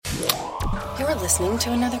You're listening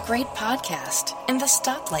to another great podcast in the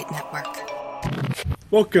Stoplight Network.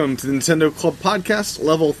 Welcome to the Nintendo Club Podcast,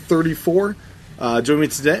 level 34. Joining me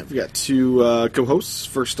today, we got two co-hosts.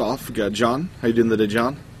 First off, we got John. How you doing today,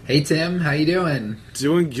 John? Hey, Tim. How you doing?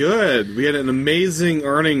 Doing good. We had an amazing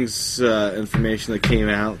earnings information that came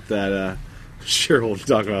out that sure we'll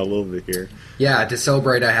talk about a little bit here. Yeah, to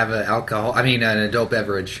celebrate, I have an adult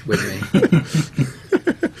beverage with me.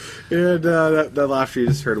 And that laugh you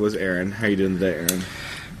just heard was Aaron. How you doing today, Aaron?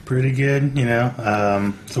 Pretty good, you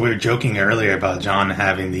know. So we were joking earlier about John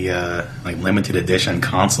having the limited edition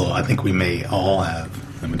console. I think we may all have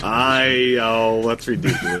limited edition. That's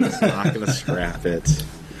ridiculous. I'm not going to scrap it.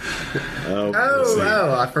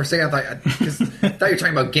 For a second I thought you were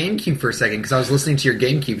talking about GameCube for a second, because I was listening to your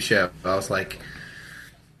GameCube show. I was like,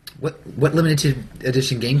 what limited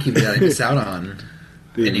edition GameCube did I miss out on?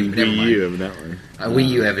 The Wii U, evidently. Wii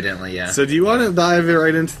U, evidently, yeah. So do you want to dive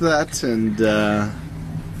right into that? And yeah,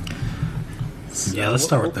 let's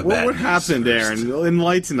start with the bad what happened, Aaron?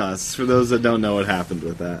 Enlighten us, for those that don't know what happened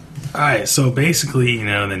with that. Alright, so basically, you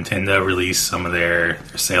know, Nintendo released some of their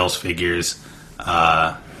sales figures,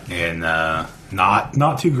 and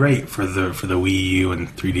not too great for the Wii U and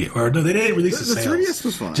 3D. Or no, they didn't release the sales. The 3DS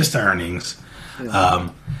was fine. Just the earnings.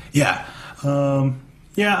 Yeah.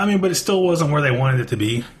 Yeah, I mean, but it still wasn't where they wanted it to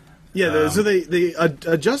be. Yeah, so they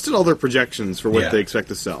adjusted all their projections for what they expect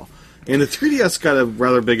to sell. And the 3DS got a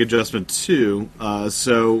rather big adjustment, too.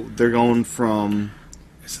 So they're going from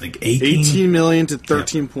It's like 18 million to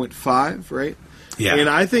 13.5, right? Yeah. And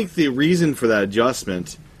I think the reason for that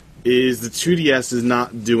adjustment is the 2DS is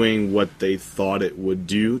not doing what they thought it would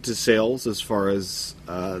do to sales as far as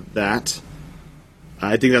that.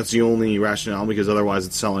 I think that's the only rationale, because otherwise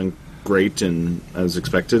it's selling great and as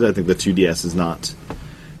expected. I think the 2DS is not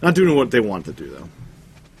doing what they want to do, though.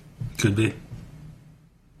 Could be.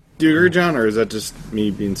 Do you agree, John, or is that just me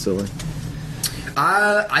being silly?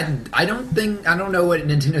 I don't know what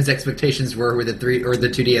Nintendo's expectations were with the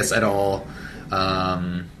 2DS at all.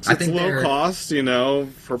 I think low cost, you know,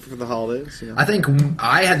 for the holidays. You know? I think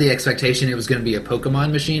I had the expectation it was going to be a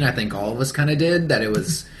Pokemon machine. I think all of us kind of did, that it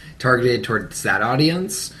was targeted towards that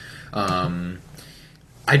audience.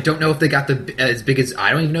 I don't know if they got I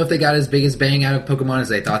don't even know if they got as big as bang out of Pokemon as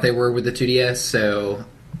they thought they were with the 2DS. So,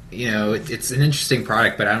 you know, it's an interesting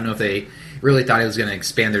product, but I don't know if they really thought it was going to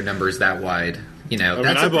expand their numbers that wide. You know,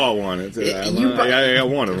 I bought one. I got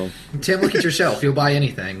one of them. Tim, look at your shelf. You'll buy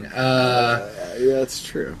anything. Yeah, that's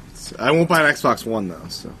true. I won't buy an Xbox One, though.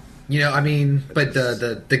 So, you know, I mean, but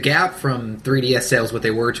the gap from 3DS sales, what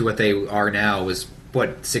they were to what they are now, was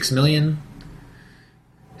what, 6 million?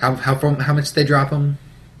 How much did they drop them?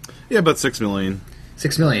 Yeah, about 6 million.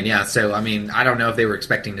 6 million, yeah. So, I mean, I don't know if they were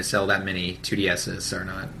expecting to sell that many 2DSs or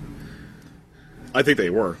not. I think they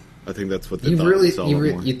were. I think that's what they thought.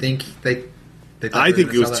 You think they thought I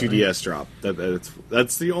think it was 2DS drop.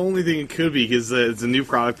 That's the only thing it could be, because it's a new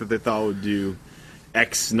product that they thought would do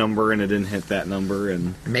X number and it didn't hit that number.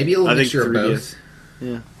 And maybe a little mixture of both.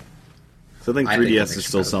 Yeah. So I think 3DS is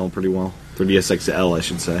still selling pretty well. 3DS XL, I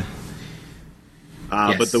should say.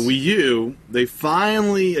 Yes. But the Wii U, they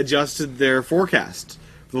finally adjusted their forecast.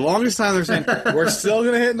 For the longest time, they're saying, we're still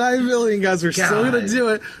going to hit 9 million, guys. We're still going to do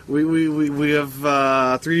it. We have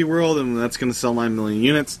 3D World, and that's going to sell 9 million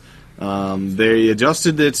units. They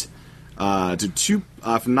adjusted it from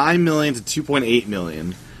 9 million to 2.8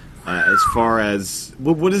 million. As far as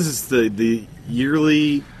what is this, the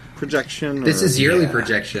yearly projection? This is yearly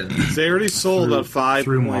projection. They already sold about 5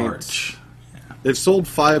 through March. They've sold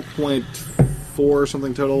 5.4 or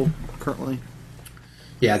something total currently.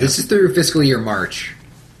 Yeah, this is through fiscal year March.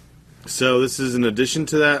 So this is in addition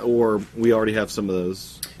to that, or we already have some of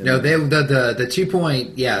those? No, the 2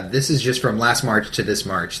 point. Yeah, this is just from last March to this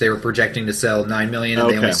March. They were projecting to sell 9 million,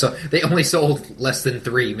 and they only sold less than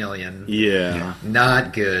 3 million. Yeah,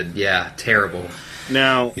 not good. Yeah, terrible.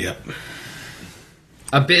 Now,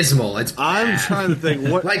 abysmal. It's bad. I'm trying to think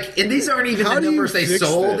what and these aren't even the numbers they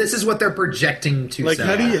sold. This is what they're projecting to sell.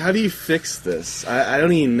 How do you fix this? I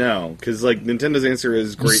don't even know, because Nintendo's answer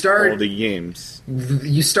is great quality games.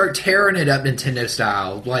 You start tearing it up Nintendo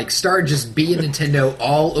style. Start just being Nintendo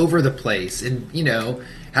all over the place, and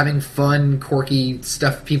having fun, quirky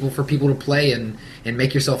stuff for people to play and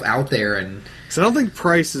make yourself out there. And so I don't think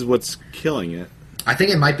price is what's killing it. I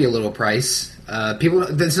think it might be a little price.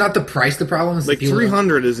 It's not the price the problem. It's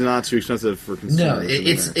 $300 is not too expensive for consumers.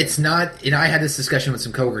 No, it's not. And I had this discussion with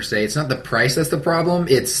some coworkers today. It's not the price that's the problem.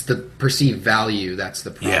 It's the perceived value that's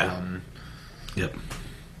the problem. Yeah. Yep.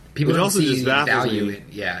 People don't also see just baffles value.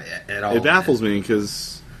 Me. At all. It baffles me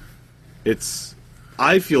because it's.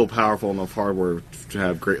 I feel powerful enough hardware to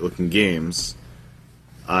have great looking games.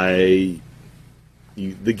 You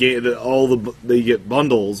get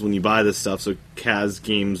bundles when you buy this stuff, so it has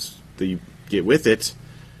games that you get with it.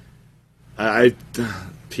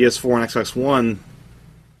 PS4 and Xbox One,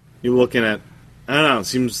 you're looking at, I don't know, it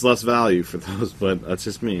seems less value for those, but that's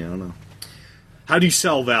just me, I don't know. How do you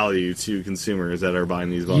sell value to consumers that are buying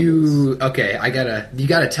these bundles? You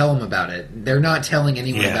gotta tell them about it. They're not telling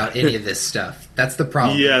anyone about any of this stuff. That's the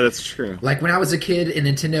problem. Yeah, that's true. Like when I was a kid and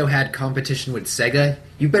Nintendo had competition with Sega,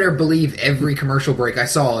 you better believe every commercial break I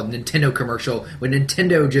saw a Nintendo commercial with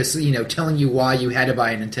Nintendo just, telling you why you had to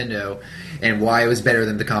buy a Nintendo and why it was better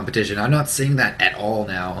than the competition. I'm not saying that at all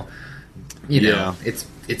now.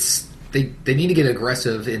 It's they need to get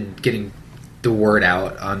aggressive in getting the word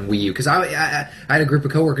out on Wii U, because I had a group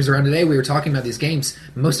of coworkers around today. We were talking about these games.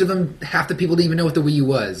 Most of them, half the people didn't even know what the Wii U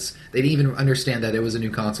was. They didn't even understand that it was a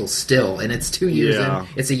new console still, and it's 2 years in.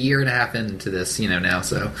 It's a year and a half into this, now.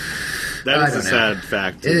 So that is a sad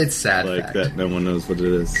fact. It's sad, fact that no one knows what it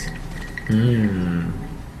is.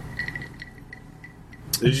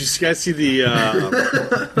 Did you guys see the?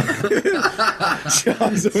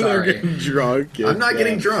 John's over there getting drunk. I'm not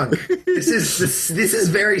getting drunk. This is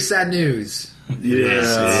very sad news.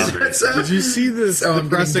 Yeah. Did you see this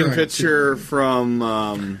depressing picture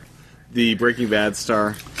from the Breaking Bad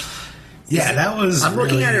star? Yeah, that was. I'm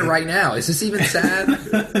looking at it right now. Is this even sad?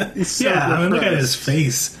 Look at his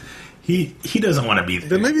face. He doesn't want to be there.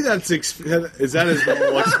 Then maybe is that his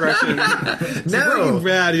normal expression? No. Breaking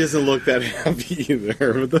Bad, he doesn't look that happy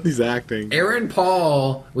either, but then he's acting. Aaron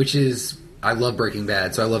Paul, I love Breaking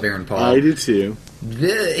Bad, so I love Aaron Paul. I do too.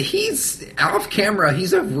 He's off camera.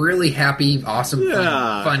 He's a really happy, awesome,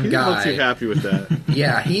 fun guy. He looks too happy with that.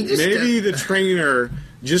 Yeah, he just maybe the trainer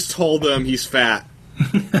just told him he's fat.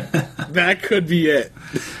 That could be it.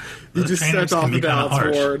 You just sent off the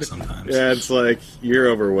balance board. Sometimes. Yeah, it's like, you're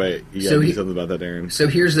overweight. You gotta do something about that, Aaron. So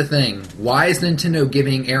here's the thing. Why is Nintendo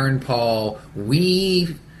giving Aaron Paul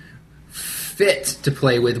Wii Fit to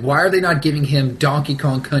play with? Why are they not giving him Donkey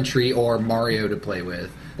Kong Country or Mario to play with?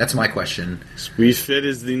 That's my question. Wii Fit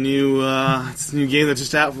is the new game that's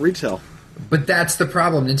just out for retail. But that's the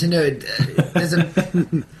problem. Nintendo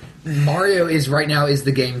doesn't... Mario is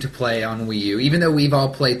the game to play on Wii U, even though we've all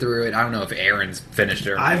played through it. I don't know if Aaron's finished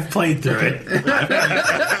it. I've played through it.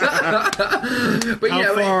 But,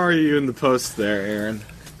 How far are you in the post there, Aaron?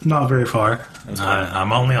 Not very far.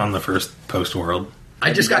 I'm only on the first post world.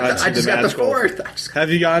 I just got the fourth.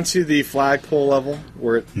 Have you gone to the flagpole level?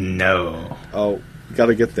 No. Oh, you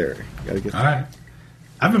gotta get there. All right.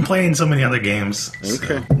 I've been playing so many other games.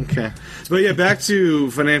 Okay. But yeah, back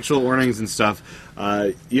to financial earnings and stuff.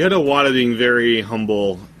 You had Iwata being very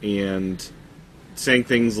humble and saying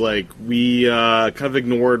things like, we kind of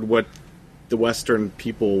ignored what the Western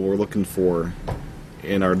people were looking for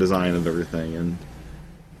in our design of everything. And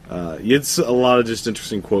you had a lot of just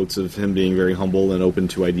interesting quotes of him being very humble and open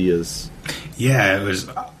to ideas. Yeah, it was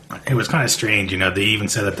kind of strange. They even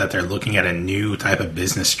said that they're looking at a new type of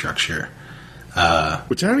business structure.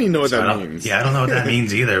 Which I don't even know what that means. Yeah, I don't know what that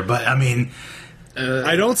means either. But, I mean...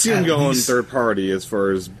 I don't see him going third party as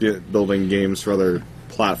far as building games for other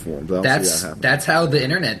platforms. I don't see that happening. That's how the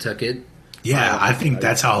internet took it. Yeah, I think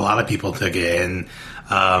that's how a lot of people took it. And,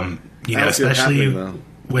 especially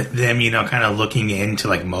with them, kind of looking into,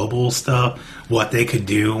 like, mobile stuff, what they could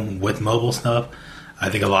do with mobile stuff. I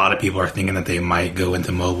think a lot of people are thinking that they might go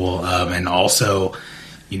into mobile. And also...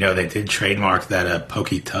 they did trademark that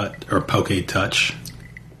Poke Touch.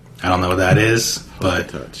 I don't know what that is, but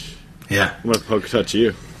Touch. Yeah, I'm gonna Poke Touch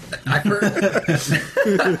you. I've heard.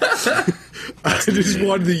 I just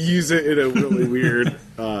wanted to use it in a really weird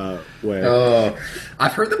way. Oh,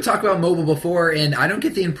 I've heard them talk about mobile before, and I don't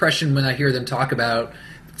get the impression when I hear them talk about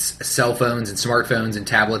cell phones and smartphones and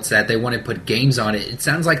tablets that they want to put games on it. It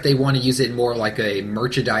sounds like they want to use it more like a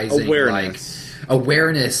merchandising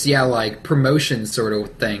awareness, like promotion sort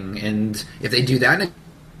of thing. And if they do that in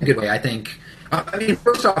a good way, I think.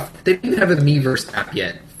 First off, they don't even have a Miiverse app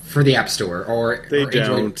yet for the App Store or they or don't.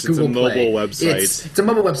 Android, It's Google a mobile Play. website. It's a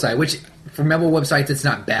mobile website, which for mobile websites it's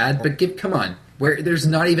not bad. But come on, where there's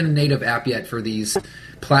not even a native app yet for these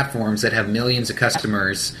platforms that have millions of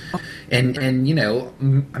customers. And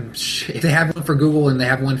if they have one for Google and they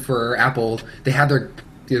have one for Apple, they have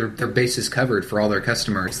their bases covered for all their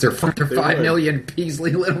customers. They're 5 million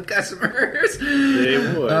Peasly little customers. They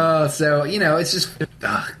would. So it's just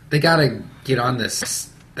they gotta get on this.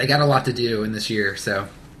 They got a lot to do in this year. So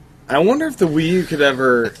I wonder if the Wii U could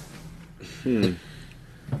ever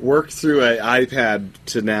work through an iPad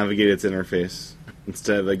to navigate its interface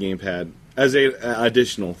instead of a gamepad. as a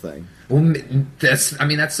additional thing. Well, that's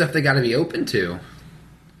stuff they got to be open to.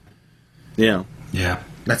 Yeah. Yeah.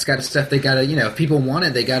 That's got stuff they got to, if people want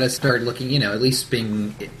it, they got to start looking, at least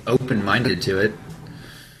being open-minded to it.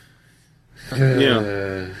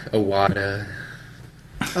 Iwata.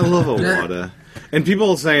 I love Iwata. And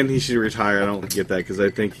people saying he should retire, I don't get that, because I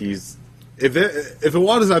think he's... If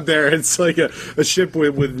Iwata's not there, it's like a ship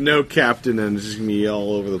with no captain, and it's just going to be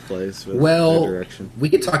all over the place. Well, we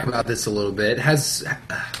could talk about this a little bit. Has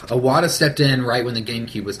Iwata stepped in right when the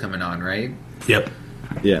GameCube was coming on, right? Yep.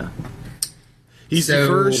 Yeah. He's the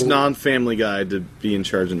first non-family guy to be in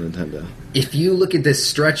charge of Nintendo. If you look at this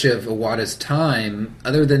stretch of Iwata's time,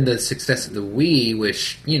 other than the success of the Wii,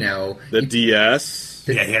 which, The DS...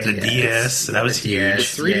 Yeah, he had the DS, so that was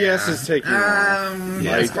huge. The 3DS is taking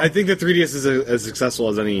off. I think the 3DS is as successful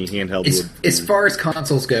as any handheld would. As far as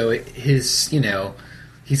consoles go, he's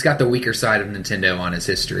got the weaker side of Nintendo on his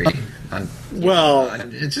history. I'm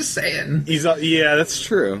just saying. Yeah, that's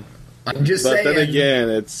true. I'm just saying. But then again,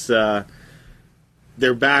 it's...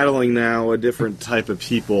 they're battling now a different type of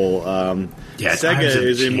people. Sega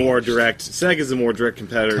is a more direct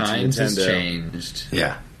competitor to Nintendo. Times has changed.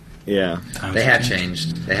 Yeah. Yeah. They have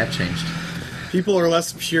changed. People are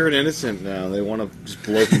less pure and innocent now. They want to just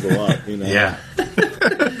blow people up, Yeah.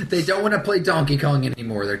 They don't want to play Donkey Kong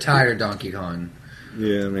anymore. They're tired of Donkey Kong.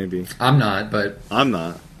 Yeah, maybe. I'm not, but... I'm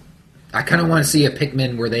not. I kind of want to see a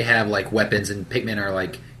Pikmin where they have, weapons and Pikmin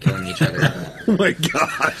are, killing each other. Oh my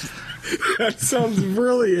gosh. That sounds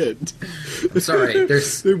brilliant. I'm sorry.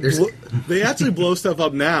 They actually blow stuff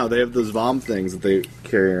up now. They have those bomb things that they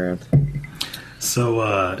carry around. So,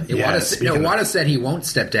 Iwata said he won't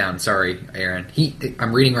step down. Sorry, Aaron.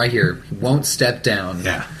 I'm reading right here. He won't step down.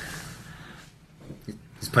 Yeah.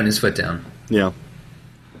 He's putting his foot down. Yeah.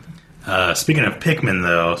 Speaking of Pikmin,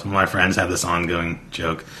 though, some of my friends have this ongoing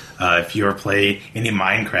joke. If you ever play any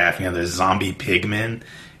Minecraft, there's zombie pigmen,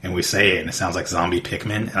 and we say it, and it sounds like zombie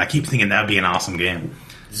Pikmin, and I keep thinking that would be an awesome game.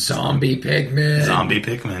 Zombie Pikmin. Zombie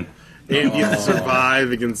Pikmin. And you can survive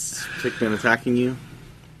against Pikmin attacking you.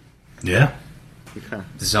 Yeah. Okay.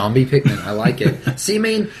 Zombie Pikmin. I like it. See,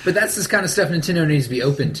 but that's this kind of stuff Nintendo needs to be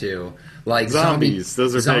open to. Like zombies.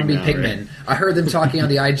 Those are zombie big now, Pikmin. right? I heard them talking on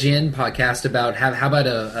the IGN podcast about how about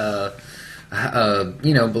a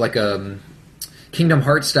Kingdom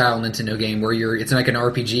Hearts style Nintendo game where it's like an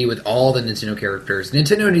RPG with all the Nintendo characters.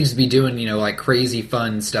 Nintendo needs to be doing crazy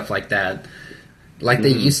fun stuff like that, like they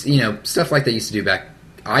used stuff like they used to do back.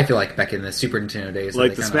 I feel like back in the Super Nintendo days,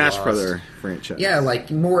 like the Smash Brother franchise. Yeah,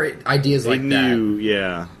 more ideas like that.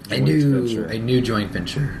 Yeah, a new joint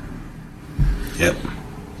venture. Yep.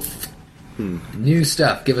 New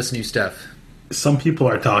stuff. Give us new stuff. Some people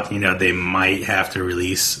are talking, they might have to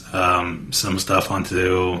release some stuff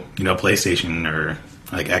onto, PlayStation or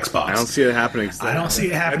Xbox. I don't see it happening. I don't see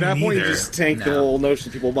it happening at that point, either. You just tank the whole notion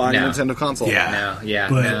of people buying a Nintendo console. Yeah.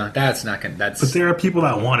 No, that's not going to... But there are people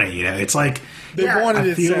that want it, It's like... They've wanted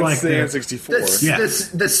it since like the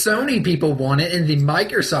N64. The Sony people want it, and the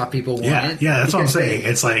Microsoft people want it. Yeah, that's what I'm saying.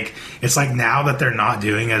 It's like now that they're not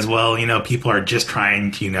doing as well, people are just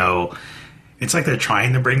trying to, it's like they're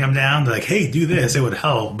trying to bring them down. They're like, hey, do this, it would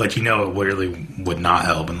help, but it really would not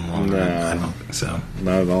help in the long run. I don't think so.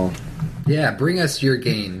 Not at all. Yeah, bring us your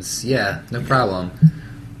games. Yeah, no problem.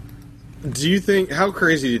 Do you think? How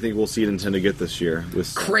crazy do you think we'll see Nintendo get this year?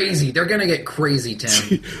 Crazy. They're gonna get crazy,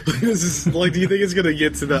 Tim. This is do you think it's gonna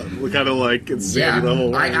get to that kind of insanity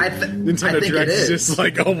level? Nintendo Direct is just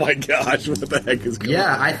oh my gosh, what the heck is going on?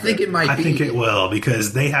 Yeah, I think it might be. I think it will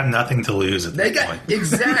because they have nothing to lose at this point.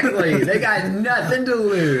 Exactly. They got nothing to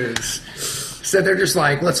lose. So they're just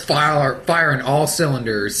let's fire in all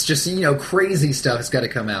cylinders. Just crazy stuff has got to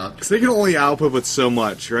come out. Because they can only output with so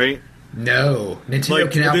much, right? No,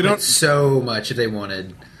 Nintendo can output so much if they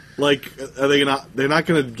wanted. Are they not? They're not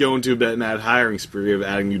going to go into a bad hiring spree of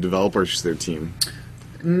adding new developers to their team.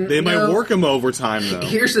 They might work them overtime, though.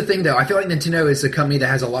 Here's the thing, though. I feel like Nintendo is a company that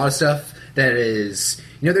has a lot of stuff that is...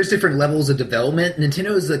 there's different levels of development.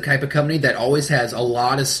 Nintendo is the type of company that always has a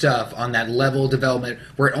lot of stuff on that level of development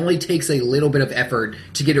where it only takes a little bit of effort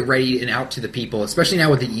to get it ready and out to the people, especially now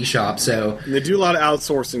with the eShop. So they do a lot of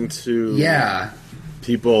outsourcing to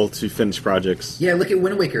people to finish projects. Yeah, look at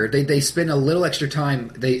Wind Waker. They spend a little extra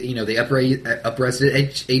time. They upres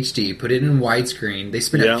it HD, put it in widescreen. They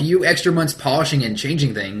spent a few extra months polishing and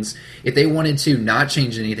changing things. If they wanted to not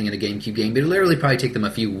change anything in a GameCube game, it'd literally probably take them a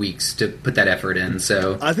few weeks to put that effort in.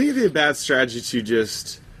 So I think it'd be a bad strategy to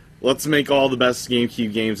just let's make all the best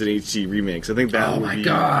GameCube games in HD remakes. I think that would be...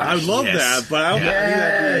 gosh. I would love Yes. that, but I don't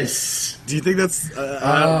Yes. Do you think that's...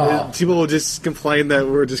 Oh. people will just complain that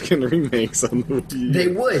we're just getting remakes on the Wii U.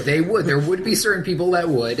 They would. There would be certain people that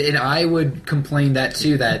would, and I would complain that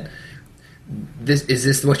too. That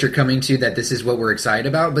this what you're coming to? That this is what we're excited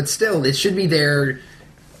about? But still, it should be there.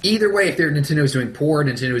 Either way, if Nintendo's doing poor,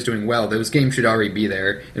 Nintendo's doing well, those games should already be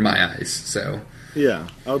there in my eyes. So Yeah,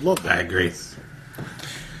 I would love that. I agree.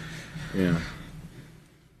 Yeah.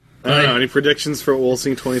 I don't know. Any predictions for what we'll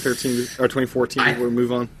see in 2013 or 2014 before we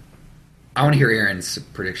move on? I want to hear Aaron's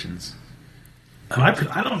predictions. I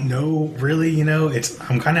don't know really.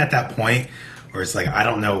 I'm kind of at that point where it's like I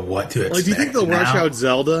don't know what to expect. Like, do you think they'll rush now. out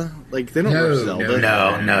Zelda? Like, they don't No, rush no,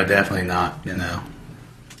 Zelda. No, definitely not. No.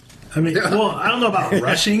 I mean, well, I don't know about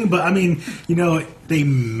rushing, but I mean, they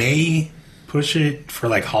may push it for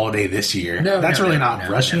like holiday this year. That's really not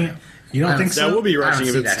rushing it. You don't think so? That will be I don't rushing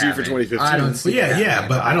if see it's that due for happening. 2015. I don't see that Yeah, happening.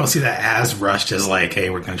 but I don't see that as rushed as like, hey,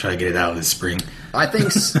 we're going to try to get it out this spring.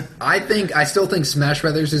 I still think Smash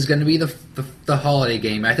Brothers is going to be the holiday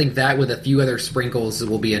game. I think that with a few other sprinkles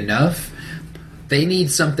will be enough. They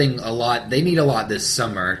need something a lot. They need a lot this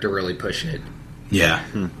summer to really push it. Yeah.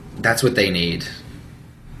 That's what they need.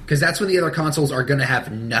 Because that's when the other consoles are going to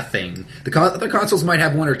have nothing. The other consoles might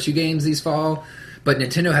have one or two games these fall, but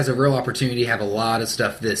Nintendo has a real opportunity to have a lot of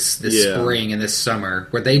stuff this spring and this summer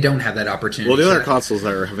where they don't have that opportunity. Well, the other consoles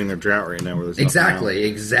that are having their drought right now, where there's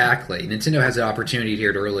exactly. Nintendo has an opportunity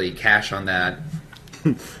here to really cash on that.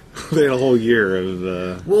 they had a whole year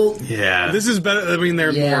of. Well, Yeah. This is better. I mean,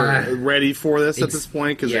 they're Yeah. more ready for this at this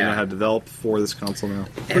point because they yeah. know how to develop for this console now.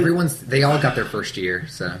 they all got their first year,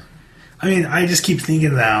 so. I mean, I just keep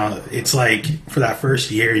thinking now, it's like, for that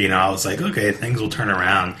first year, I was like, okay, things will turn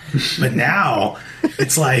around. But now,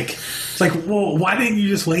 it's like, well, why didn't you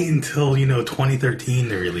just wait until, 2013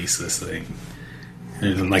 to release this thing?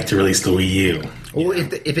 And like to release the Wii U. Well,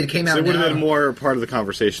 if it came out So it would now, have been more part of the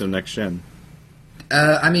conversation of next gen.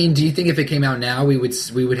 I mean, do you think if it came out now, we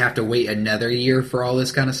would have to wait another year for all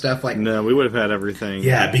this kind of stuff? Like, No, we would have had everything.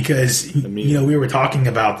 Yeah, because, we were talking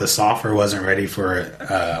about the software wasn't ready for,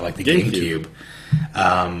 like, the GameCube.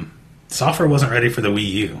 Software wasn't ready for the Wii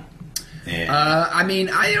U. And I mean,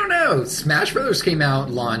 I don't know. Smash Brothers came out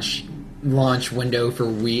launch window for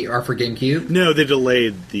Wii or for GameCube. No, they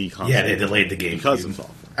delayed the console. yeah, they delayed the game because of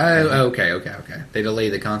software. Oh, okay. They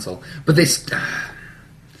delayed the console, but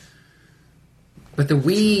But the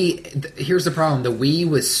Wii, here's the problem: the Wii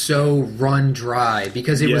was so run dry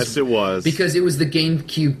because it was the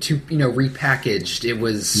GameCube repackaged. It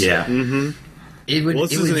was Mm-hmm. It would. Well,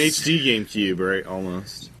 this it is an was, HD GameCube, right?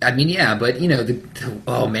 Almost. I mean, yeah, but the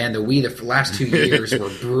Wii the last 2 years were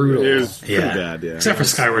brutal. It was pretty bad, yeah. Except for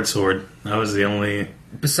Skyward Sword. That was the only...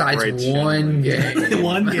 Besides Right, one game.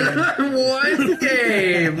 one game.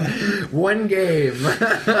 One game.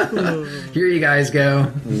 Here you guys go.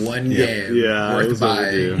 One game. Yeah, Worth it was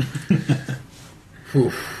buying. overdue.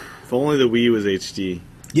 If only the Wii was HD.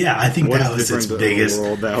 Yeah, I think What that a was its different biggest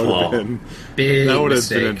world that would flaw. have been. Big That would have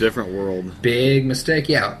mistake. been a different world. Big mistake.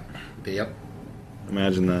 Yeah. Yep.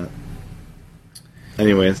 Imagine that.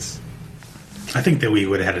 Anyways. I think that we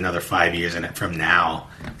would have had another 5 years in it from now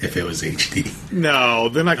if it was HD. No,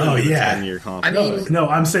 they're not going to do a 10-year console. I mean, No,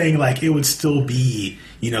 I'm saying like it would still be,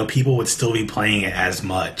 people would still be playing it as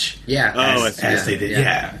much yeah. Oh, as, I see. as they did.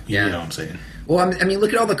 Yeah. You know what I'm saying. Well, I mean,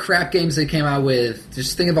 look at all the crap games they came out with.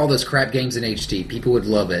 Just think of all those crap games in HD. People would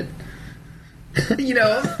love it.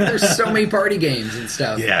 There's so many party games and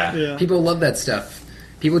stuff. Yeah. Yeah. People love that stuff.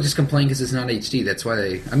 People just complain because it's not HD. That's why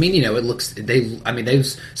they. I mean, it looks.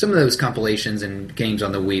 Those some of those compilations and games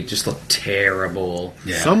on the Wii just look terrible.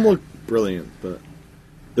 Yeah. Some look brilliant, but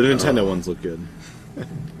the Nintendo ones look good.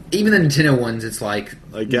 Even the Nintendo ones, it's like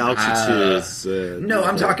Galaxy 2 is... no,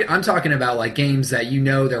 I'm talking about like games that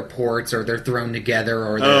they're ports or they're thrown together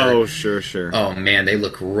or they're. Oh, sure. Oh man, they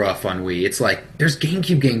look rough on Wii. It's like there's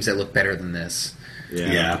GameCube games that look better than this.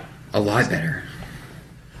 Yeah. A lot better.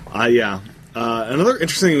 Yeah. Another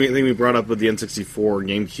interesting thing we brought up with the N64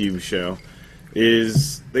 GameCube show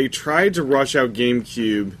is they tried to rush out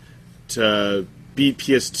GameCube to beat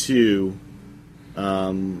PS2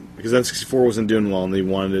 because N64 wasn't doing well, and they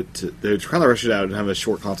wanted it to. They were trying to rush it out and have a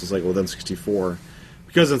short console cycle with N64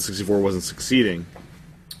 because N64 wasn't succeeding.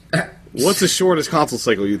 What's the shortest console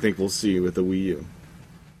cycle you think we'll see with the Wii U?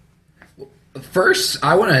 First,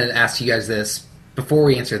 I want to ask you guys this before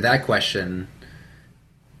we answer that question.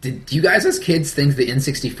 Did you guys as kids think the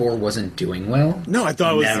N64 wasn't doing well? No, I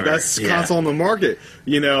thought it was Never, the best yeah. console on the market.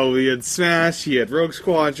 You know, you had Smash, you had Rogue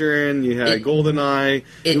Squadron, you had GoldenEye.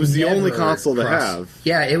 It was the only never console to crossed- have.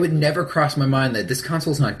 Yeah, it would never cross my mind that this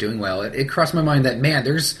console's not doing well. It crossed my mind that, man,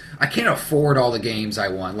 I can't afford all the games I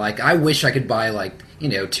want. Like, I wish I could buy, like,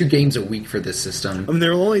 2 games a week for this system. I mean,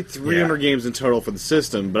 there were only 300 Yeah. games in total for the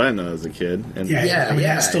system, but I know as a kid. And Yeah, I mean,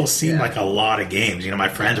 yeah, that still seemed yeah. like a lot of games. You know, my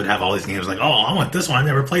friends would have all these games like, oh, I want this one. I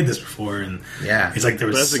never played this before. And Yeah. it's like there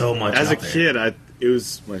But was so much As a out there. kid, it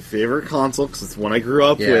was my favorite console because it's one I grew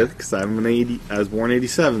up Yeah. with. Because I was born in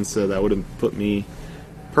 '87, so that would have put me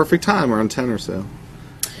perfect time around 10 or so.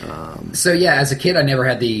 So, yeah, as a kid, I never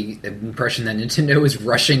had the impression that Nintendo was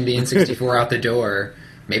rushing the N64 out the door.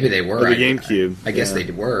 Maybe they were. For the I- GameCube, I guess yeah.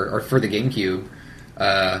 they were. Or for the GameCube.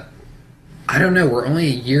 I don't know. We're only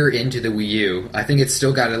a year into the Wii U. I think it's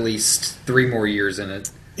still got at least 3 more years in it.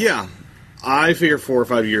 Yeah, I figure 4 or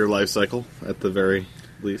 5 year life cycle at the very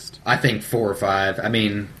least. I think 4 or 5. I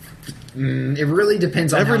mean, it really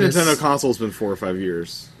depends on Every how Nintendo this, console's been 4 or 5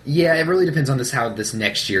 years. Yeah, it really depends on how this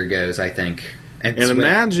next year goes, I think. And Switch-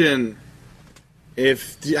 imagine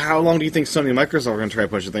how long do you think Sony and Microsoft are going to try to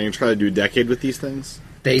push it? They're going to try to do a decade with these things.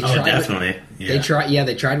 They Oh, tried definitely. They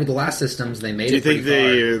tried with the last systems. They made Do you it pretty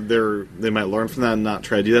think far. they might learn from that and not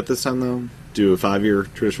try to do that this time though? Do a 5-year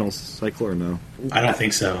traditional cycle or no? I don't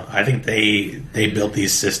think so. I think they built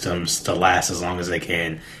these systems to last as long as they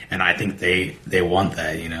can, and I think they want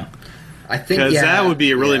that. You know, I think Because that would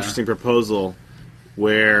be a really yeah. interesting proposal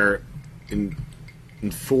where in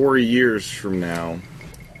 4 years from now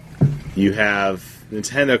you have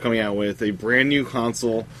Nintendo coming out with a brand new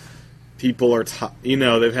console. People are,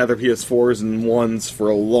 they've had their PS4s and 1s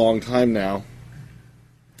for a long time now.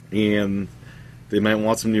 And they might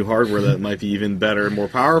want some new hardware that might be even better and more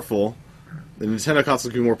powerful. The Nintendo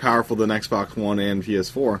console could be more powerful than Xbox One and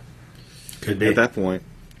PS4 could be. at that point.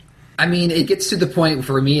 I mean, it gets to the point,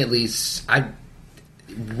 for me at least, at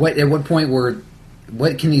what point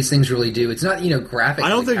what can these things really do? It's not, graphically I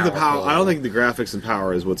don't think the powerful. power. I don't think the graphics and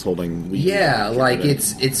power is what's holding. Wii U Yeah, back like today.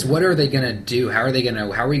 it's what are they gonna do? How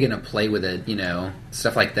are we gonna play with it?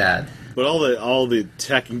 Stuff like that. But all the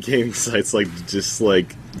tech and gaming sites just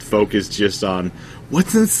focus just on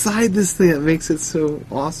what's inside this thing that makes it so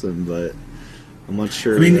awesome. But I'm not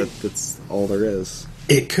sure that's all there is.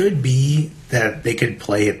 It could be that they could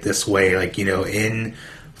play it this way, in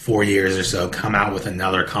 4 years or so, come out with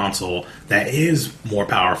another console that is more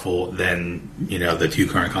powerful than, the 2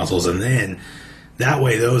 current consoles. And then that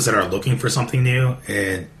way, those that are looking for something new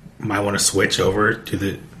and might want to switch over to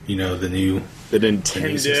the new... The new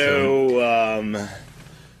Nintendo,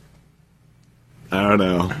 I don't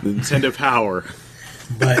know, the Nintendo Power.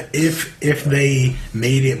 But if they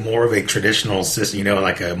made it more of a traditional system,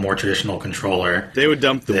 like a more traditional controller... They would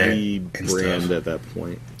dump the There, Wii and brand stuff. at that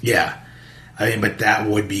point. Yeah. I mean, but that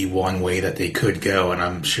would be one way that they could go, and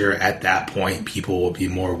I'm sure at that point people will be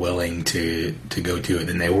more willing to go to it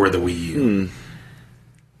than they were the Wii U.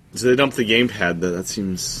 So they dumped the gamepad. That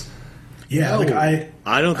seems. Yeah, No.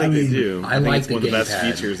 I don't think I they mean, do. I think like it's the one of the best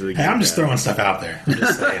gamepad. features of the Hey, gamepad. I'm just throwing stuff out there. I'm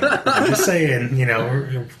just saying. I'm just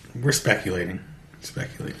saying. We're speculating.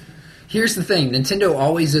 Here's the thing: Nintendo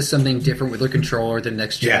always does something different with their controller the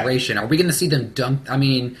next Yeah. generation. Are we going to see them dump? I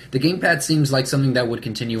mean, the gamepad seems like something that would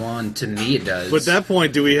continue on. To me, it does. But at that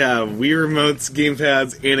point, do we have Wii remotes,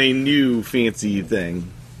 gamepads, and a new fancy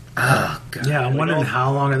thing? oh god, Yeah, I'm wondering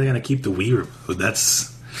how long are they going to keep the Wii remote?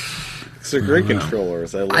 That's Because they're great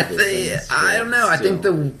controllers. I love I those think things. I don't know. I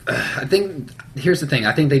think here's the thing.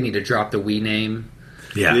 I think they need to drop the Wii name.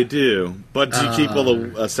 yeah. They do. But do you keep all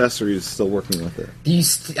the accessories still working with it?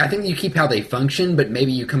 I think you keep how they function, but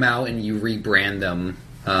maybe you come out and you rebrand them.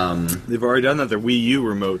 They've already done that. They're Wii U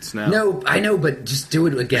remotes now. No, I know, but just do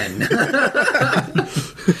it again.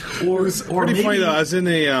 Or Pretty maybe, funny though. I was in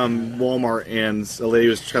a Walmart and a lady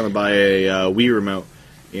was trying to buy a Wii remote,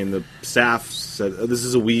 and the staff said, oh, "This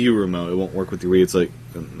is a Wii U remote. It won't work with your Wii." It's like,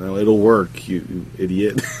 no, it'll work, you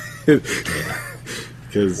idiot.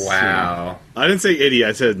 Because Wow. I didn't say idiot.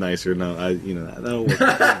 I said nicer. No, that'll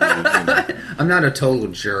work. I'm not a total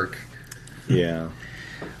jerk. Yeah.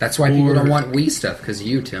 That's why people don't want Wii stuff, because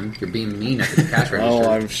you, Tim, you're being mean at the cash register. Oh,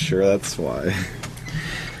 I'm sure that's why.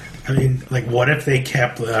 I mean, what if they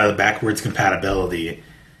kept backwards compatibility,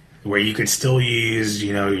 where you could still use,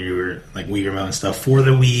 your Wii remote and stuff for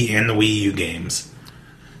the Wii and the Wii U games,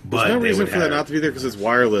 but There's no they reason would for that have- not to be there because it's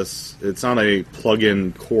wireless. It's not a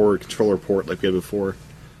plug-in core controller port like we had before.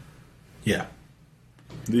 Yeah.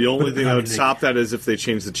 The only thing I that mean, would they- stop that is if they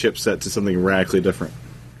change the chipset to something radically different.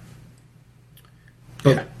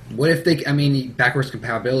 But What if they? I mean, backwards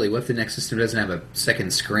compatibility. What if the next system doesn't have a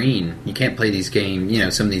second screen? You can't play these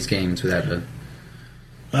games. Some of these games without a. Well,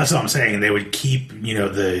 that's what I'm saying. They would keep,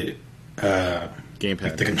 the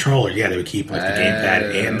Gamepad. the controller. Yeah, they would keep the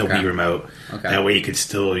gamepad and the okay. Wii remote. Okay. That way you could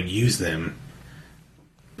still use them,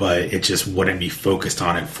 but it just wouldn't be focused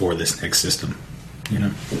on it for this next system.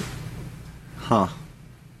 Huh.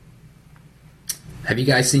 Have you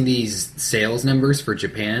guys seen these sales numbers for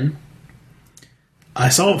Japan? I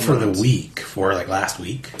saw it for the week, for last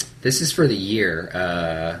week. This is for the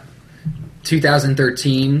year.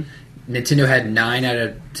 2013, Nintendo had 9 out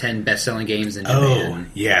of 10 best-selling games in Japan.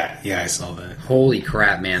 Oh, yeah, I saw that. Holy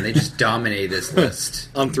crap, man. They just dominated this list.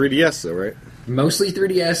 On 3DS, though, right? Mostly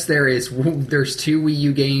 3DS. There's 2 Wii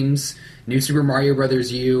U games, New Super Mario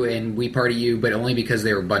Bros. U and Wii Party U, but only because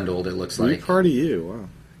they were bundled, it looks like. Wii Party U, wow.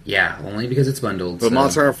 Yeah, only because it's bundled. But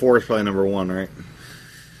Monster Hunter 4 is probably number 1, right?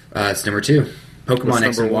 It's number 2. Pokemon What's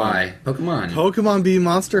X and number Y. Pokemon. Pokemon beat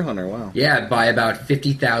Monster Hunter, wow. Yeah, by about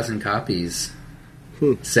 50,000 copies.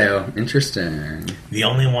 So, interesting. The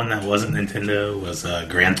only one that wasn't Nintendo was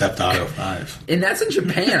Grand Theft Auto 5. And that's in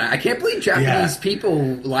Japan. I can't believe Japanese people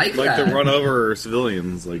like that. Like to run over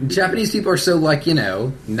civilians. Japanese people are so,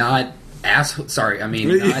 not asshole. Sorry, I mean,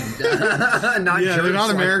 not yeah, they're not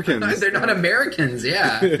Americans. They're not Americans,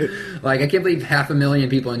 yeah. I can't believe 500,000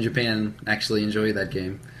 people in Japan actually enjoy that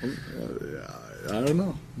game. I don't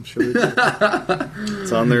know. I'm sure they do.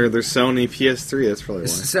 It's on their Sony PS3. That's probably why.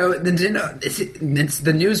 So Nintendo, it's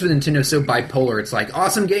the news with Nintendo is so bipolar. It's like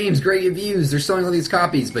awesome games, great reviews. They're selling all these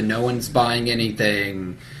copies, but no one's buying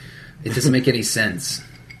anything. It doesn't make any sense.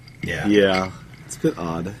 Yeah. Yeah, it's a bit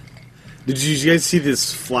odd. Did you guys see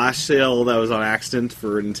this flash sale that was on accident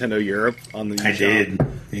for Nintendo Europe on the eShop? I did.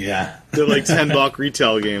 Yeah. They're like $10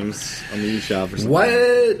 retail games on the eShop or something. What?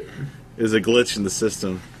 It was a glitch in the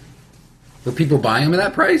system. Were people buying them at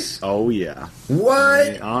that price? Oh yeah. What?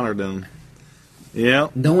 They honored them. Yeah.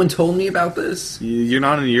 No one told me about this. You're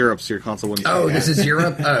not in Europe, so your console wouldn't. Oh, this is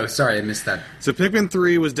Europe? Oh, sorry, I missed that. So Pikmin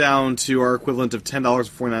 3 was down to our equivalent of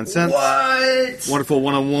 $10.49. What? Wonderful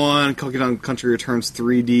 101, Cookie Down Country Returns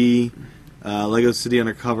 3D, Lego City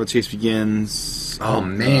Undercover, Chase Begins. Oh,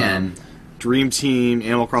 man. Dream Team,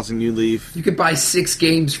 Animal Crossing New Leaf. You could buy 6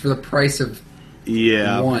 games for the price of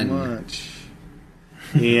one. Pretty Much.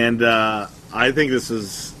 And I think this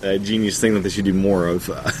is a genius thing that they should do more of.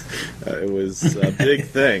 It was a big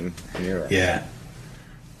thing in Europe. Yeah.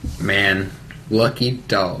 Man, lucky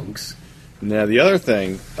dogs. Now, the other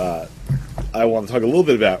thing I want to talk a little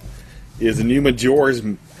bit about is a new Majora's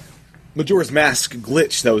Mask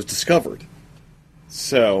glitch that was discovered.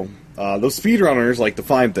 So, those speedrunners like to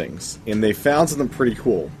find things, and they found something pretty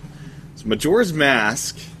cool. So, Majora's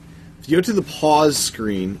Mask, if you go to the pause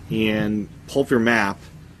screen and pull up your map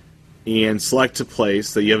and select a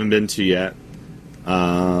place that you haven't been to yet,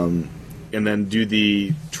 and then do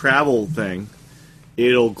the travel thing,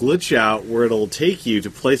 it'll glitch out where it'll take you to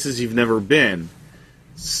places you've never been.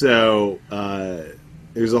 So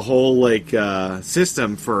there's a whole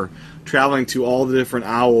system for traveling to all the different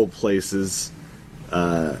owl places,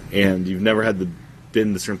 and you've never had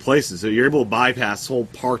been to certain places. So you're able to bypass whole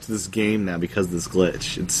parts of this game now because of this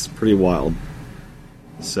glitch. It's pretty wild.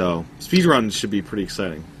 So speedruns should be pretty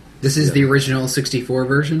exciting. This is the original 64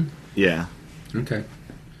 version? Yeah. Okay.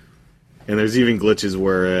 And there's even glitches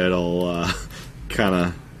where it'll kind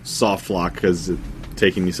of soft lock because it's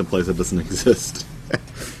taking you someplace that doesn't exist.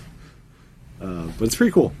 But it's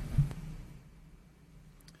pretty cool.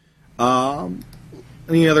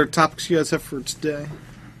 Any other topics you guys have for today?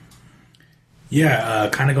 Yeah,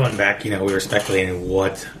 kind of going back, we were speculating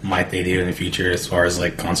what might they do in the future as far as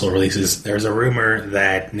console releases. There's a rumor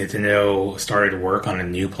that Nintendo started work on a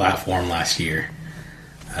new platform last year.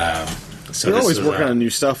 They're always working on new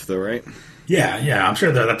stuff, though, right? Yeah, I'm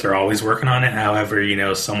sure that they're always working on it.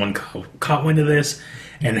 However, someone caught wind of this,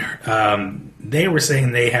 and they were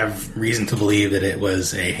saying they have reason to believe that it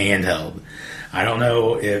was a handheld. I don't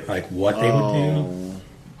know if what they would do.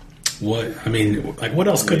 What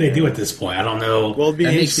else could they do at this point? I don't know. Well, it'd be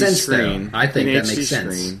that an makes HD sense, screen. though. I think an that HD makes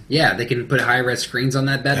sense. Screen. Yeah, they can put high-res screens on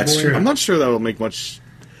that bad That's boy. true. I'm not sure that will make much.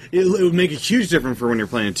 It would make a huge difference for when you're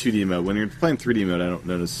playing 2D mode. When you're playing 3D mode, I don't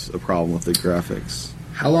notice a problem with the graphics.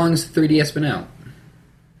 How long has 3DS been out?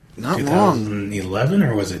 Not long. 2011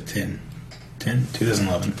 or was it 10?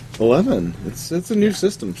 2011. 11. It's a new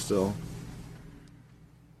system still.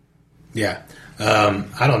 Yeah.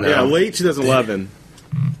 I don't know. Yeah, late 2011.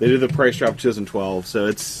 They did the price drop 2012, so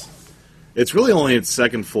it's really only its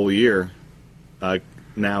second full year.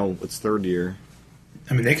 Now it's third year.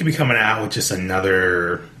 They could be coming out with just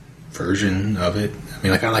another version of it. I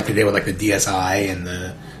mean, like I like they did with like the DSi and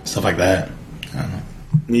the stuff like that. I don't know.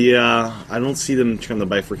 Yeah, I don't see them trying to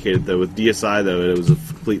bifurcate it though. With DSi though, it was a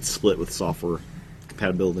complete split with software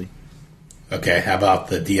compatibility. Okay, how about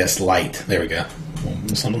the DS Lite? There we go.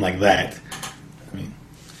 Something like that. I mean,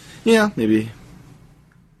 Yeah, maybe.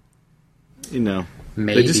 You know,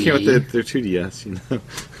 Maybe. they just came with their 2DS. You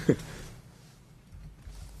know,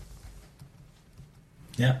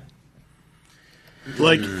 yeah.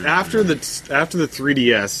 like after the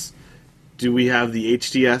 3DS, do we have the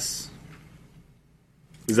HDS?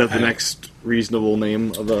 Is that the next reasonable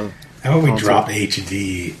name of a? How about we console? drop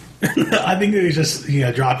HD? I think we just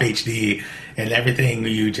drop HD and everything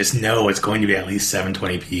you just know it's going to be at least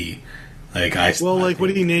 720p. Like what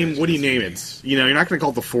do you name? What do you name it? You know, you're not going to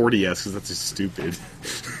call it the 4DS because that's just stupid.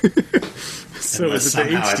 So Unless is it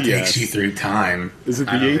the somehow it takes you HDS? through time. Is it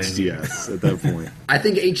the I don't know. HDS at that point? I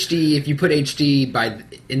think HD. If you put HD by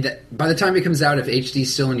the time it comes out, if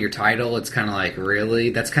HD's still in your title, it's kind of like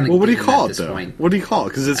really. That's kind of Well, what do you at call it this though? point. What do you call it?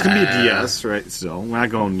 Because it's going to be a DS, right? Still, we're not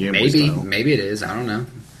going Game Boy style. Maybe it is. I don't know.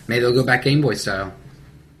 Maybe they'll go back Game Boy style.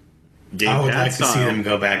 I would Gamepad like to see style. them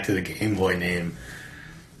go back to the Game Boy name.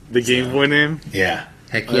 The Game Boy name? Yeah.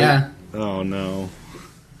 Heck yeah. Oh no!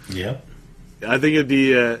 Yep. I think it'd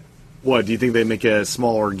be what? Do you think they make a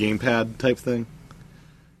smaller gamepad type thing?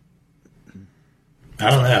 I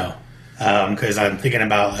don't know. Because I'm thinking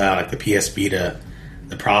about like the PS Vita.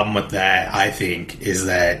 The problem with that, I think, is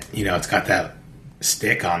that it's got that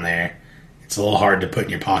stick on there. It's a little hard to put in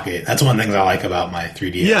your pocket. That's one of the things I like about my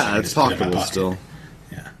 3DS. I Yeah, can it's just put it in my pocketable pocket. still,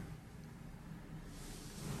 Yeah.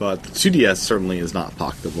 but the 2DS certainly is not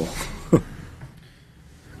pocketable.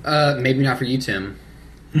 Maybe not for you, Tim.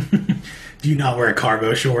 Do you not wear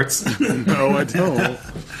cargo shorts? No, I don't.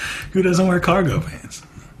 Who doesn't wear cargo pants?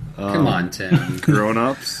 Come on, Tim. Grown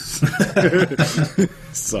ups.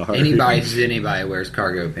 Sorry. Anybody wears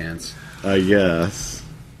cargo pants. I guess.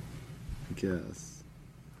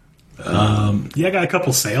 Yeah, I got a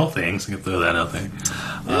couple sale things. I can throw that out there.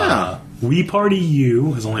 Yeah. Wii Party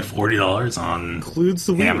U is only $40 on Includes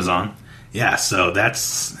the Wii. Amazon. Yeah, so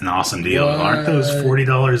that's an awesome deal. What? Aren't those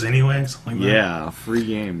 $40 anyway? Something like that? Yeah, free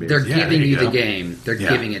game, baby. They're Yeah, giving there you you the go. game. They're Yeah.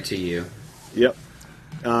 giving it to you. Yep.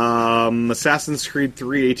 Assassin's Creed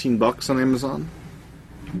 3, $18 on Amazon.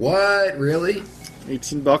 What? Really?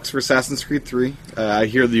 $18 for Assassin's Creed 3. I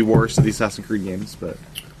hear the worst of the Assassin's Creed games, but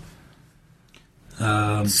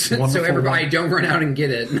So Wonderful everybody, One. don't run out and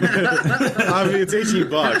get it. I mean it's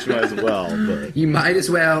 $18. You might as well. But You might as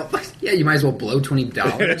well. Yeah, you might as well blow $20.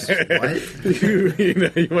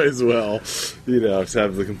 What? you might as well. Just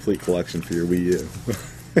have the complete collection for your Wii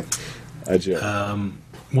U. I joke.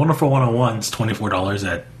 Wonderful 101 is $24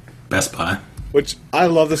 at Best Buy. Which I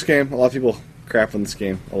love this game. A lot of people crap on this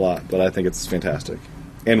game a lot, but I think it's fantastic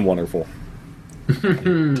and wonderful.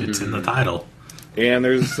 It's in the title. And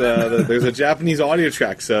there's a Japanese audio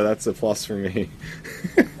track, so that's a plus for me.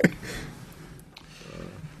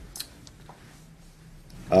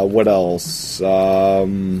 What else? I've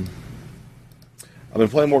been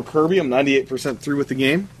playing more Kirby. I'm 98% through with the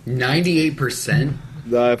game. 98%?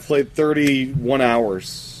 I've played 31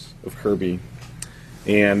 hours of Kirby.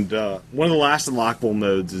 And one of the last unlockable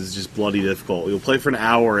modes is just bloody difficult. You'll play for an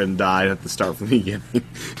hour and die and have to start from the beginning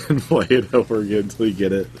and play it over again until you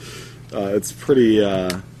get it. It's pretty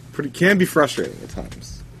can be frustrating at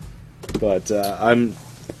times. But I'm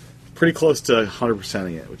pretty close to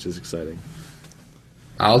 100%ing it, which is exciting.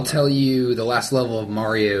 I'll tell you, the last level of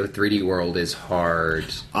Mario 3D World is hard.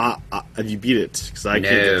 Have you beat it? Because I can't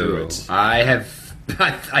get through it. I have.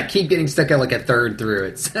 I keep getting stuck at like a third through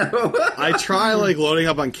it. So I try loading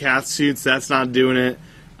up on cat suits. That's not doing it.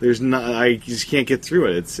 I just can't get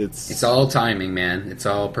through it. it's all timing, man. It's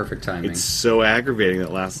all perfect timing. It's so aggravating,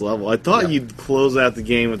 that last level. I thought Yep. you'd close out the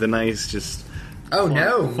game with a nice just. Oh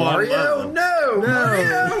no, fun Mario! level. No,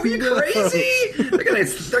 Mario! Are you No. crazy?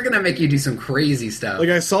 They're gonna make you do some crazy stuff. Like,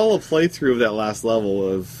 I saw a playthrough of that last level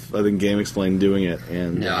of, I think, Game Explain doing it,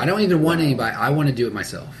 and No, I don't even want anybody. I want to do it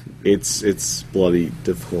myself. it's bloody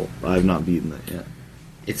difficult. I've not beaten that yet.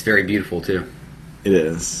 It's very beautiful too. It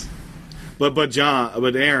is. But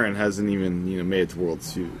Aaron hasn't even made it to World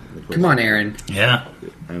 2. Come on, Aaron. Yeah.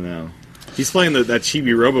 I know. He's playing that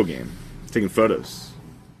Chibi Robo game, taking photos.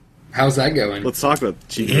 How's that going? Let's talk about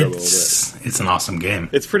Chibi Robo a little bit. It's an awesome game.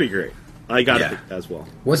 It's pretty great. I got Yeah. it as well.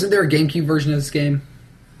 Wasn't there a GameCube version of this game?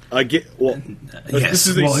 This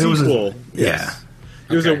is a Well, it was a- sequel. Yeah.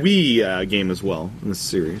 There's a Okay. Wii game as well in this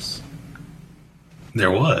series. There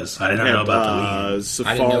was. I didn't know about the Wii.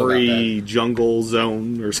 I didn't know about Safari Jungle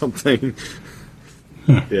Zone or something.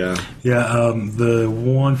 Yeah. Yeah, the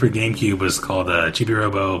one for GameCube was called Chibi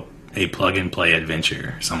Robo a plug-and-play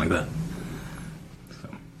adventure or something like that.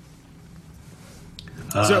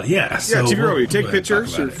 So Tibiro, you take we'll pictures,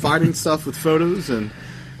 talk you're about it. finding stuff with photos, and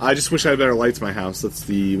I just wish I had better lights in my house. That's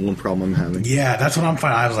the one problem I'm having. Yeah, that's what I'm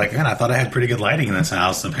finding. I was like, man, I thought I had pretty good lighting in this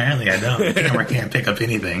house. Apparently, I don't. The camera can't pick up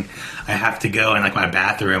anything. I have to go in like my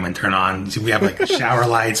bathroom and turn on. So we have like shower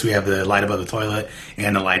lights. We have the light above the toilet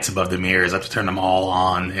and the lights above the mirrors. I have to turn them all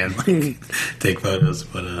on and like take photos.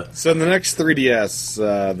 But So in the next 3DS,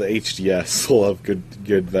 the HDS will have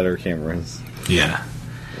good, better cameras. yeah,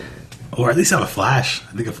 or at least have a flash.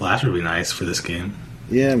 I think a flash would be nice for this game.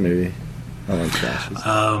 Yeah, maybe. I like flashes.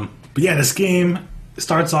 But yeah, this game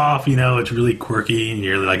starts off, it's really quirky, and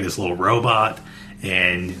you're like this little robot,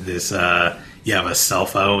 and this, you have a cell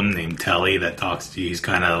phone named Telly that talks to you. He's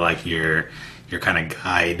kind of like your kind of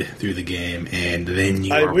guide through the game, and then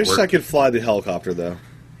you I wish I could fly the helicopter, though.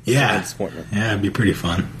 Yeah. Disappointment. Yeah, it'd be pretty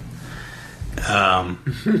fun.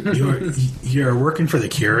 You're working for the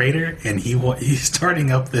curator, and he's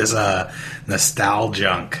starting up this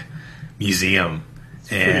Nostalgunk museum.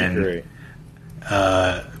 Pretty great.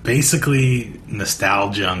 Basically,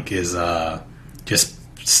 Nostalgunk is just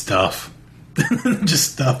stuff,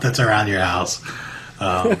 just stuff that's around your house,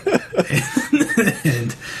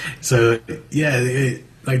 and so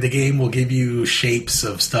like the game will give you shapes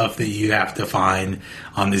of stuff that you have to find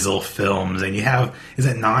on these little films, and you have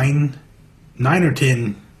nine or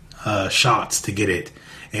 10 shots to get it,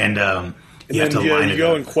 and you have to line it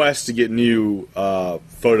go up. in quest to get new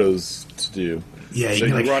photos to do. Yeah, So you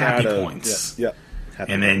get like run happy out of- points. Yeah.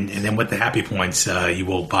 Happy And then with the happy points, you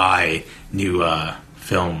will buy new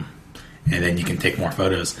film, and then you can take more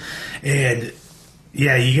photos. And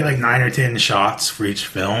yeah, you get like 9 or 10 shots for each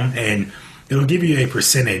film, and it'll give you a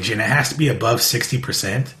percentage, and it has to be above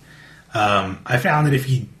 60%. I found that if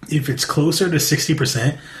it's closer to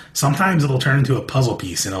 60%, sometimes it'll turn into a puzzle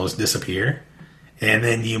piece and it'll just disappear, and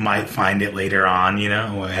then you might find it later on,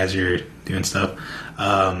 as you're doing stuff.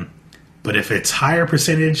 But if it's higher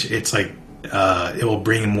percentage, it's like it will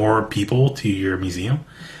bring more people to your museum.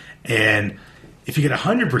 And if you get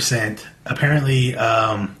 100%, apparently,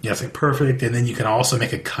 it's like perfect. And then you can also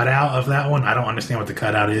make a cutout of that one. I don't understand what the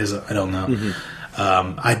cutout is. I don't know.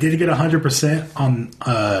 Mm-hmm. I did get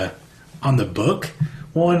 100% on the book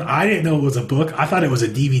one. I didn't know it was a book. I thought it was a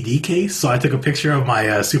DVD case. So I took a picture of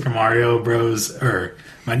my Super Mario Bros. Or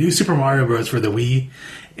my new Super Mario Bros. For the Wii.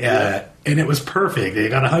 And it was perfect. It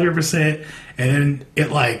got 100%, and then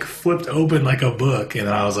it like flipped open like a book, and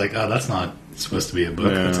I was like, "Oh, that's not supposed to be a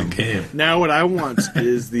book. That's a game." Now, what I want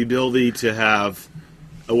is the ability to have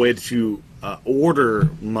a way to order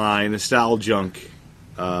my Nostalgunk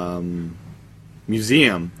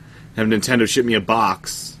museum, have Nintendo ship me a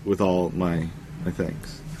box with all my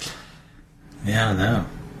things. Yeah, I know.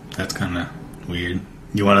 That's kind of weird.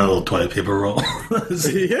 You want a little toilet paper roll?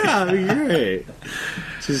 Yeah, that'd be great.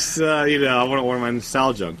 Just I want to order my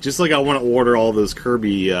Nostalgunk, just like I want to order all those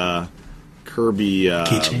Kirby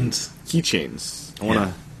Keychains. Keychains. I want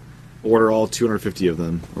to order all 250 of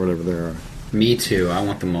them, or whatever there are. Me too. I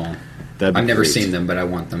want them all. That'd be I've never great. seen them, but I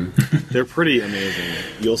want them. They're pretty amazing.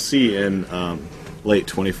 You'll see in late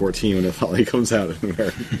 2014 when it finally comes out in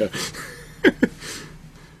America.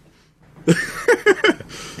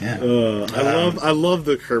 Yeah. I love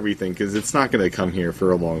the Kirby thing because it's not going to come here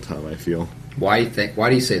for a long time. I feel Why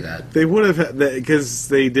do you say that? they would have because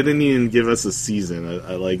they didn't even give us a season.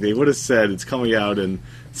 They would have said it's coming out in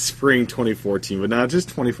spring 2014, but not just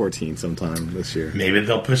 2014. Sometime this year. Maybe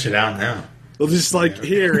they'll push it out now. They'll just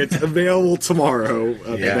here it's available tomorrow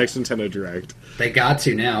at Yeah. the next Nintendo Direct. They got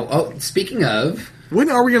to now. Oh, speaking of, When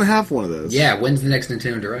are we going to have one of those? yeah, when's the next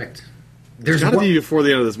Nintendo Direct? There's There's got to one, be before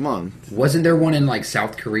the end of this month. wasn't there one in like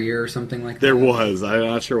South Korea or something like that? There was. I'm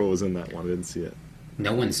not sure what was in that one. I didn't see it.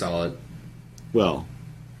 No one saw it. Well,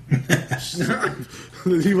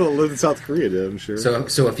 the people that live in South Korea did, I'm sure.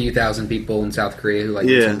 So a few thousand people in South Korea who like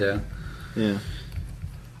Yeah. Nintendo. yeah.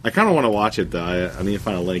 I kind of want to watch it, though. I need to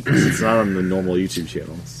find a link because it's not on the normal YouTube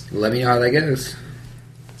channels. Let me know how that goes.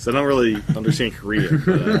 So I don't really understand Korean,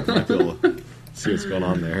 but I might be able to see what's going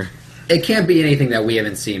on there. It can't be anything that we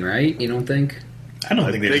haven't seen, right? You don't think? I don't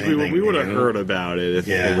I think think there's anything we would have new. heard about it if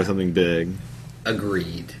Yeah. it was something big.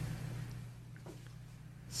 Agreed.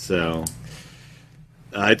 So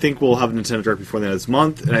I think we'll have a Nintendo Direct before the end of this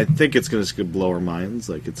month, and I think it's going to blow our minds.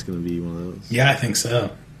 Like it's going to be one of those. Yeah, I think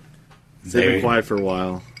so. They've been quiet for a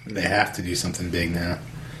while. They have to do something big now.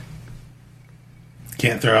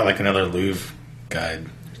 Can't throw out like another Louvre guide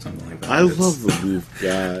or something like that. I love the Louvre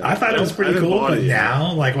guy. I thought it was pretty I haven't cool, bought but it yet.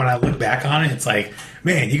 now, like when I look back on it, it's like,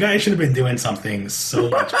 man, you guys should have been doing something so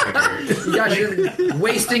much bigger. You guys are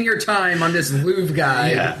wasting your time on this Louvre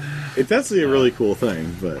guy. Yeah. It's actually a really cool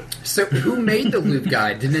thing, but So, who made the Loop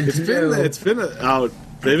Guide? Did Nintendo? it's been out.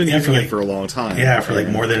 They've been using it for a long time. Yeah, for like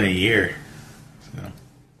more than a year. So.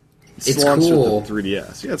 It's launched with cool. the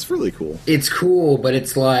 3DS. Yeah, it's really cool. It's cool, but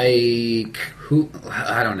it's like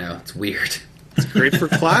I don't know. It's weird. It's great for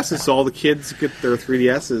classes. So all the kids get their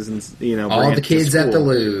 3DSs and bring All it the to kids at the school.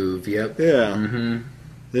 Louvre. Yep. Yeah. Mm-hmm.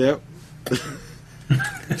 Yep.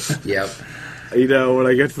 Yep. You know, when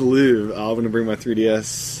I get to the Louvre, I'm going to bring my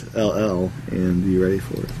 3DS LL and be ready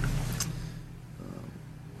for it.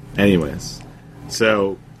 Anyways,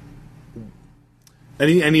 so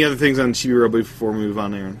any other things on Chibi Robo before we move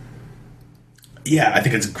on, Aaron? Yeah, I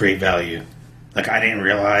think it's great value. Like, I didn't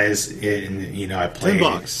realize it, and, you know, I played...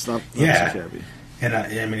 $10, not Yeah. so shabby. And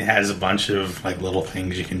I mean, it has a bunch of, like, little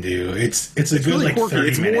things you can do. It's a good, Really like, quirky. 30-minute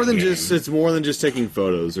It's more than game. it's more than just taking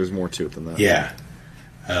photos. There's more to it than that. Yeah.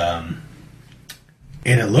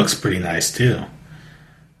 And it looks pretty nice, too.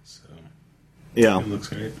 So, Yeah. it looks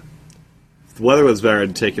great. If the weather was better,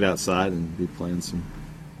 I'd take it outside and be playing some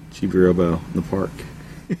Chibi Robo in the park.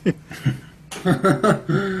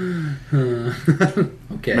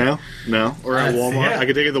 Okay. No, or at Walmart. yeah. I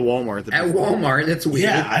could take it to Walmart. At Walmart, that's weird.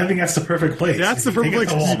 Yeah, I think that's the perfect place. That's the perfect Take it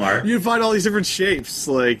place. to Walmart. You find all these different shapes.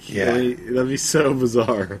 Like, Yeah. that'd be so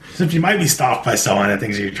bizarre. Since you might be stopped by someone that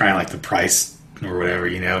thinks you're trying, like, the price or whatever,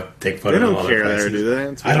 you know, take They photos of don't other care places. there, do they?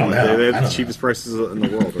 It's I don't know. They I have don't the cheapest prices in the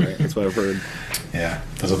world, right? That's what I've heard. Yeah,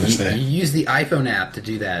 that's what they You say. use the iPhone app to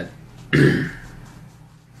do that.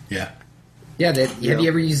 Yeah. Yeah. Have you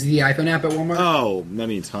ever used the iPhone app at Walmart? Oh,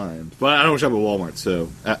 many times. But I don't shop at Walmart, so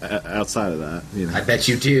outside of that, you know. I bet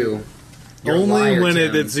you do. You're a Only liar, when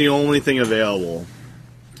Tim. it's the only thing available.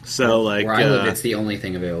 So, like, Where I live, it's the only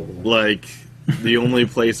thing available. like the only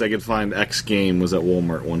place I could find X game was at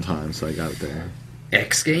Walmart one time, so I got it there.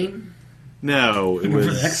 X game? No, it Remember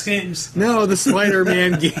was the X Games? no the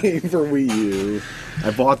Spider-Man game for Wii U. I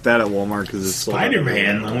bought that at Walmart because it's sold out at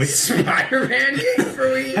Spider-Man. Walmart. Spider-Man game for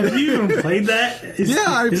Wii U? Have you even played that? Yeah,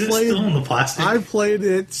 I is played- it still in the plastic? I played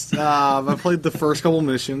it. I played the first couple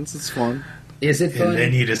missions. It's fun. Is it fun? and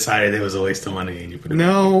then you decided it was a waste of money and you put it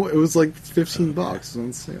No, it was like $15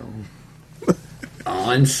 on sale.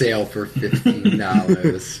 On sale for $15.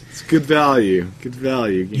 It's good value. Good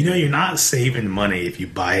value. You know, you're not saving money if you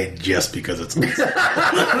buy it just because it's on sale.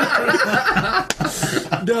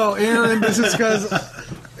 No, Aaron, this is because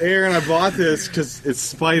Aaron, I bought this because it's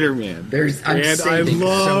Spider-Man. I'm and saving I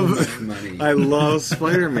love, so much money. I love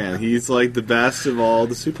Spider-Man. He's like the best of all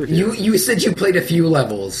the superheroes. You said you played a few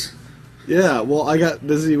levels. Yeah, well, I got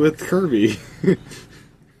busy with Kirby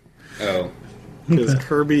Oh. because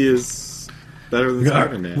Kirby is better than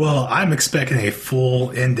Spider-Man. Well, I'm expecting a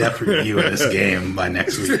full, in-depth review of this game by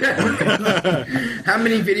next week. How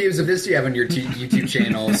many videos of this do you have on your YouTube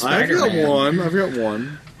channel? I've got Spider-Man. one. I've got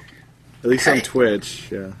one. At least on Hey. Twitch.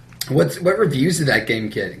 Yeah, What reviews did that game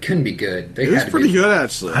get? It couldn't be good. They it was had to pretty be. good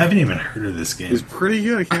actually. I haven't even heard of this It was game. pretty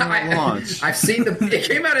good. It came out at launch. I've seen it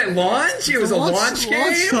came out at launch. It was a launch game.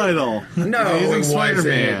 Launch title. No, Amazing it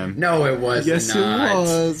Spider-Man. wasn't. No, it wasn't. Yes, not. it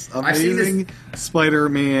was. I've seen this- Amazing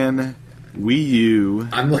Spider-Man Wii U.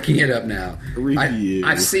 I'm looking it up now. Review.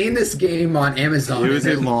 I've seen this game on Amazon. It was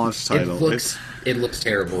and a launch title. It looks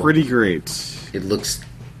terrible. Pretty great. It looks.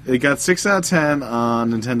 It got 6 out of 10 on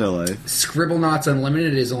Nintendo Life, Scribblenauts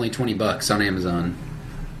Unlimited is only $20 on Amazon.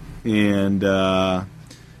 and got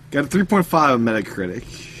a 3.5 on Metacritic.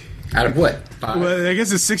 Out of what? 5? Well, I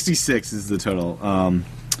guess it's 66 is the total.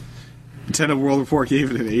 Nintendo World Report gave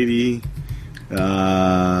it an 80.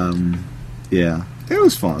 Yeah, it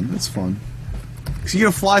was fun. It's fun. 'Cause you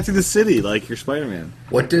gotta fly through the city like you're Spider-Man.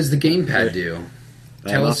 What does the gamepad do?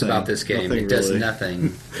 Tell us nothing. about this game. Nothing It does really.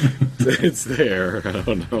 nothing. It's there. I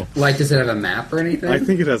don't know. Like, does it have a map or anything? I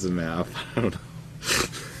think it has a map. I don't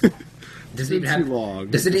know. does it even it's have? too long.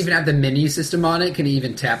 Does it even have the menu system on it? Can you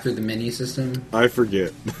even tap through the menu system? I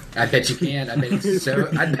forget. I bet you can't. I bet it's so.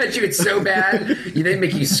 I bet you it's so bad. They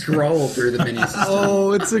make you scroll through the menu system.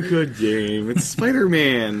 Oh, it's a good game. It's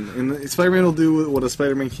Spider-Man, and Spider-Man will do what a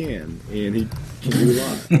Spider-Man can, and he can do a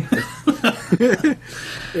lot.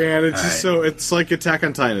 And it's just so it's like Attack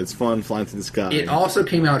on Titan. It's fun flying through the sky. It also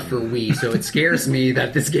came out for Wii, so it scares me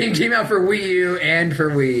that this game came out for Wii U and for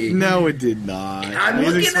Wii. No, it did not. I'm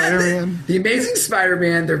Amazing looking Spider-Man. at the Amazing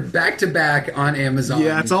Spider-Man. They're back to back on Amazon.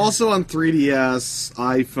 Yeah, it's also on 3DS,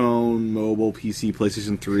 iPhone, mobile, PC,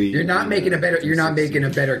 PlayStation 3. You're not making a better. You're not making a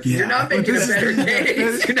better. Yeah. You're not making a This is- better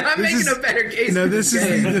case. You're not this making is- a better case. No, for this is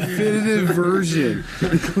game. the definitive version.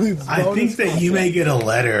 It includes I bonus think that you may get a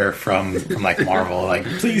letter from like Marvel, like,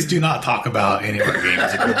 please do not talk about any of our games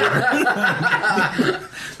anymore.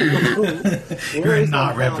 You're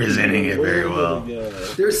not representing it very well.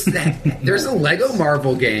 There's a Lego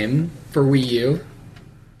Marvel game for Wii U.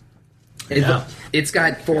 Yeah. It's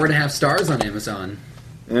got 4.5 stars on Amazon.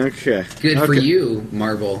 Okay. Good for you,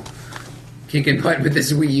 Marvel. Kicking butt with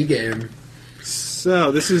this Wii U game.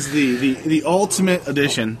 So this is the ultimate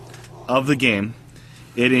edition of the game.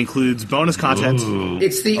 It includes bonus content. Ooh.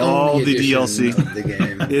 It's the All only the edition DLC. of the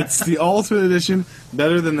game. It's the ultimate edition.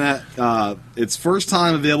 Better than that, it's first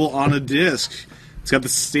time available on a disc. It's got the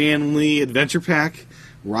Stan Lee Adventure Pack,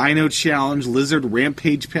 Rhino Challenge, Lizard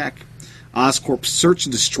Rampage Pack, Oscorp Search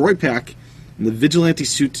and Destroy Pack, and the Vigilante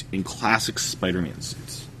Suit and Classic Spider-Man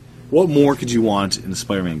suits. What more could you want in a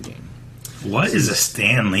Spider-Man game? What is a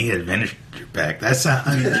Stan Lee Adventure Pack? That's not,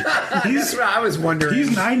 I mean, That's what I was wondering.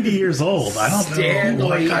 he's 90 years old. I don't Stan know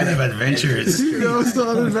what Lee. kind of adventures. He goes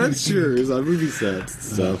on adventures on movie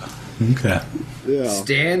sets. So, Okay. yeah.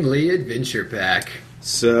 Stan Lee Adventure Pack.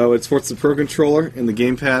 So it sports the Pro Controller and the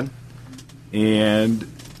gamepad.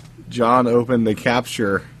 And John opened the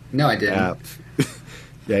Capture No, I didn't. app.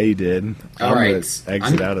 Yeah, you did. All I'm right. gonna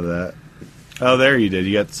exit out of that. Oh, there you did.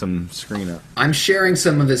 You got some screen up. I'm sharing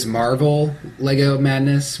some of this Marvel Lego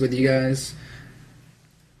madness with you guys.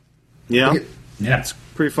 Yeah, Yeah.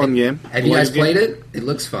 pretty fun game. Have you guys Lego played game. it? It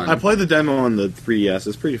looks fun. I played the demo on the 3DS.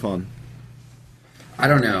 It's pretty fun. I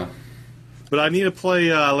don't know. But I need to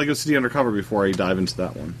play Lego City Undercover before I dive into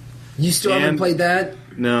that one. You still haven't And- played that?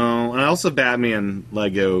 No, and I also Batman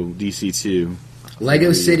Lego DC2.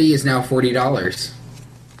 Lego City is now $40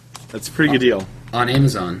 That's a pretty good deal. on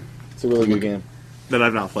Amazon. It's a really good game that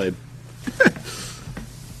I've not played.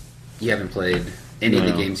 You haven't played any of the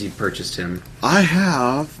No. games you've purchased him. I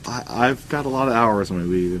have. I've got a lot of hours on my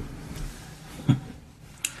Wii U.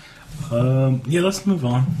 Yeah, let's move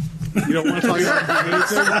on. You don't want to talk about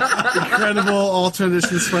the incredible alternate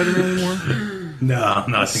edition Spider-Man anymore? No,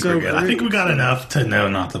 I think So we're good. I great. think we got enough to know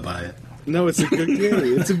not to buy it. No, it's a good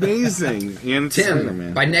game. It's amazing. And it's Tim,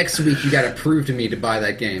 Spider-Man. by next week you got to prove to me to buy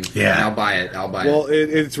that game. Yeah. And I'll buy it. Well,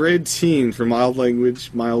 it's rated teen for mild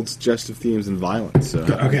language, mild suggestive themes, and violence. So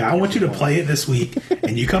Okay, I want you to play it this week,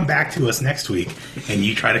 and you come back to us next week, and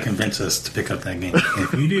you try to convince us to pick up that game.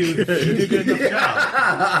 If you do a good enough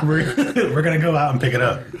job, we're going to go out and pick it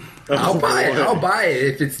up. I'll buy it. I'll buy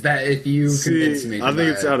it if it's that. If you convince See, me. To I think buy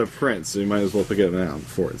it's it. out of print, so you might as well pick it up now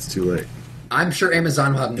before it's too late. I'm sure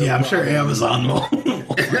Amazon will have no. Yeah, I'm sure problem. Amazon will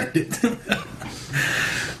find it.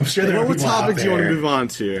 I'm sure there are What people out topic do you want to there. move on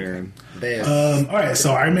to, Aaron? They have- All right,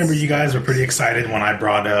 so I remember you guys were pretty excited when I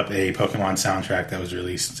brought up a Pokemon soundtrack that was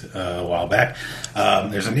released a while back.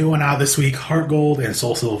 There's a new one out this week. Heart Gold and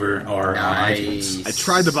Soul Silver are on iTunes. nice. I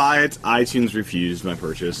tried to buy it. iTunes refused my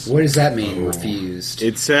purchase. What does that mean? Refused.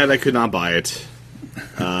 It said I could not buy it.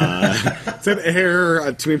 It said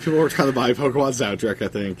error. Too many people were trying to buy Pokemon soundtrack, I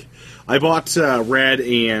think. I bought Red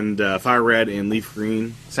and Fire Red and Leaf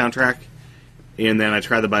Green soundtrack. And then I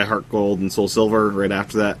tried to buy Heart Gold and Soul Silver right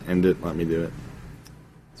after that, and didn't let me do it.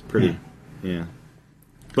 It's pretty, yeah.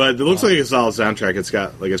 But it looks like a solid soundtrack. It's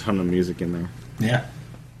got like a ton of music in there. Yeah.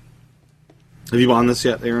 Have you bought this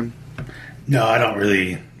yet, Aaron? No, I don't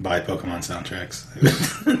really buy Pokemon soundtracks.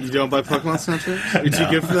 You don't buy Pokemon soundtracks? You're too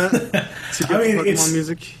good for that? Too good I mean, for Pokemon it's-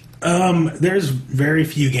 music? There's very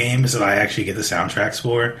few games that I actually get the soundtracks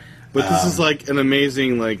for. But this is like an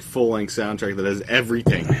amazing, like full-length soundtrack that has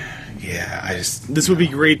everything. Yeah, I just... This would be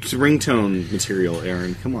great ringtone material,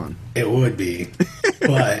 Aaron. Come on. It would be.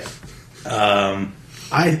 But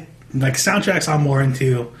I... Like, soundtracks I'm more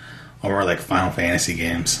into are more like Final Fantasy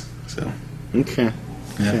games. So, Okay.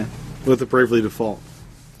 yeah. Okay. With the Bravely Default.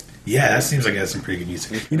 Yeah, that seems like it has some pretty good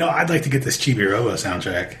music. You know, I'd like to get this Chibi Robo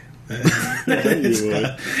soundtrack.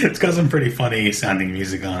 It's got some pretty funny sounding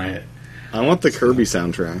music on it. I want the Kirby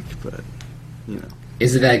soundtrack, but you know,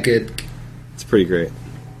 Is it that good? it's pretty great.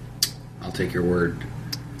 I'll take your word.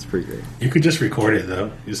 It's pretty great. You could just record it though.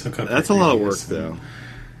 You just hook up. That's a your lot of work, previous- though.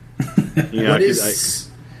 You know, What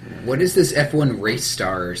is this F1 Race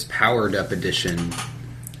Stars Powered Up Edition?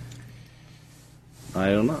 I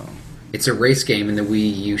don't know. It's a race game in the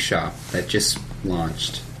Wii U shop that just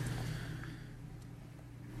launched.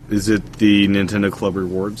 Is it the Nintendo Club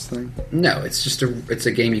Rewards thing? No, it's just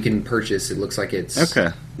a game you can purchase. It looks like it's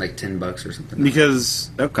Okay. like $10 or something.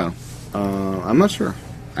 Because I'm not sure.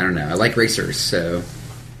 I don't know. I like racers, so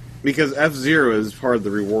Because F-Zero is part of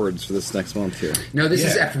the rewards for this next month here. no. This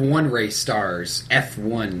is Yeah. F1 Race Stars.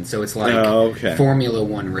 F1, so it's like Oh, okay. Formula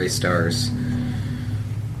One Race Stars.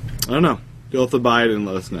 I don't know. You'll have to buy it and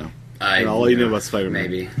let us know. And I'll let you know about Spider-Man.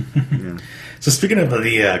 Maybe. So speaking of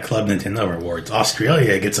the Club Nintendo rewards,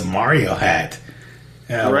 Australia gets a Mario hat.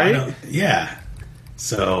 Right? Yeah.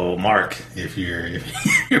 So, Mark, if you're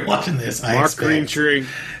watching this, I Mark Greentree.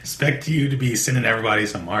 expect you to be sending everybody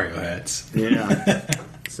some Mario hats. Yeah.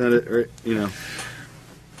 Send it, or,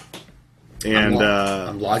 And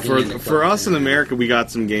I'm logging for us in America, we got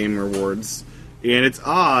some game rewards. And it's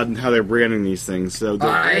odd how they're branding these things. So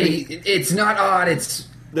it's not odd. It's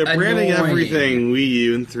they're branding annoying. everything Wii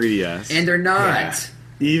U and 3DS. And they're not. Yeah.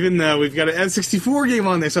 Even though we've got an N64 game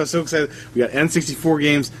on there, so I was so excited. We got N64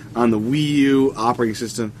 games on the Wii U operating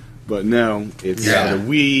system, but no, it's the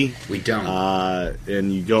Wii. We don't.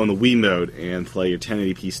 And you go in the Wii mode and play your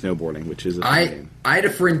 1080p snowboarding, which is a fun game. I had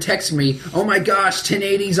a friend text me, "Oh my gosh,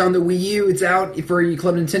 1080's on the Wii U. It's out for you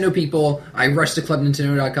Club Nintendo people." I rushed to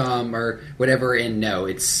clubnintendo.com or whatever, and no,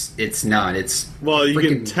 it's not. It's well, you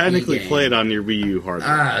can freaking technically Wii play it game. on your Wii U hardware.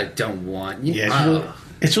 I don't want. Yeah,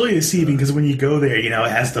 it's really deceiving because when you go there, it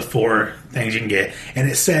has the 4 things you can get, and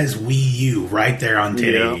it says Wii U right there on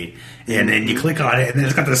 1080. Yeah. And then you click on it, and then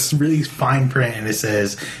it's got this really fine print, and it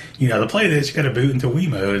says, to play this, you got to boot into Wii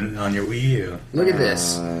mode on your Wii U. Look at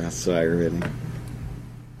this. That's so aggravating.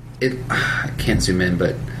 I can't zoom in,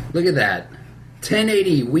 but look at that.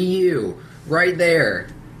 1080 Wii U right there.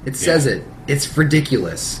 It says it. It's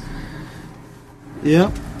ridiculous.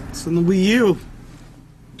 Yeah, it's on the Wii U.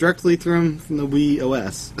 Directly from the Wii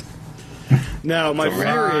OS. Now, my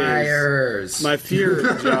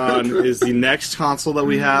fear, John, is the next console that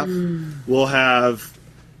we have will have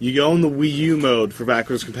you go in the Wii U mode for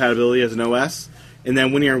backwards compatibility as an OS, and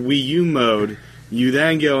then when you're in Wii U mode, you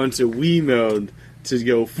then go into Wii mode to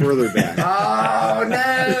go further back. Oh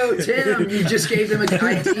no, Tim! You just gave them an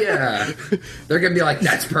idea. They're gonna be like,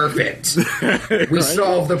 "That's perfect. We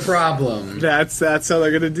solved the problem." That's how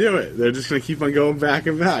they're gonna do it. They're just gonna keep on going back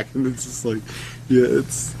and back, and it's just like,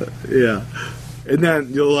 And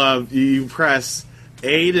then you press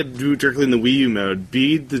A to boot directly in the Wii U mode,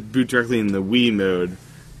 B to boot directly in the Wii mode,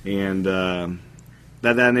 and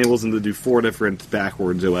that enables them to do 4 different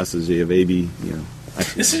backwards OSs. You have A, B,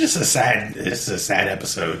 This is just a sad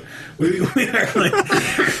episode. We are like,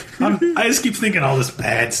 I just keep thinking all this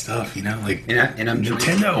bad stuff, and I'm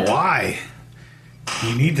Nintendo, why?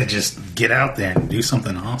 You need to just get out there and do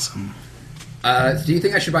something awesome. Do you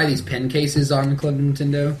think I should buy these pen cases on Club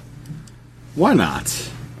Nintendo? Why not?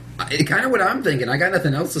 It's kind of what I'm thinking. I got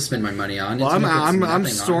nothing else to spend my money on. Well, I'm Nintendo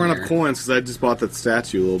storing up coins because I just bought that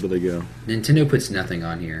statue a little bit ago. Nintendo puts nothing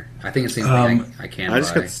on here. I think it's the only thing I can buy. I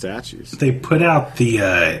just got the statues. They put out the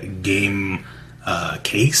game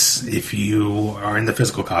case. If you are in the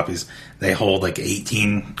physical copies, they hold like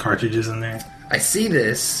 18 cartridges in there. I see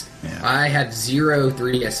this. Yeah. I have 0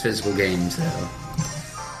 3DS physical games, though.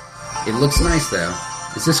 It looks nice, though.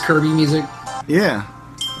 Is this Kirby music? Yeah.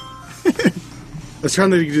 I was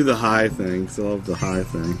trying to do the high thing, so I love the high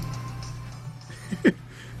thing.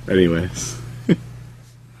 Anyways.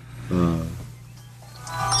 Oh,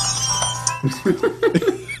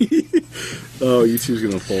 YouTube's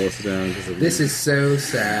gonna pull us down. This is so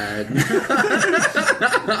sad.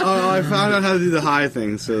 Oh, I found out how to do the high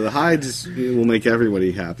thing, so the high just will make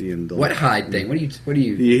everybody happy and What hide thing? What do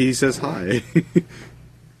you? He says hi.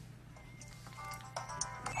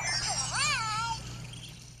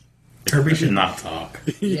 Kirby should not talk.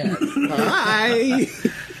 Yeah. Hi.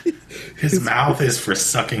 His mouth is for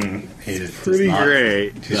sucking. It Pretty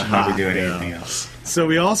great. He should not be doing anything else. So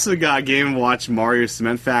we also got Game & Watch Mario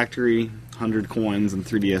Cement Factory, 100 coins in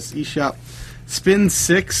 3DS eShop. Spin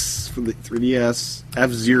 6 for the 3DS,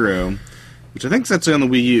 F-Zero, which I think is actually on the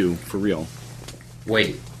Wii U, for real.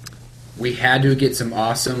 Wait. We had to get some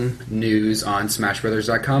awesome news on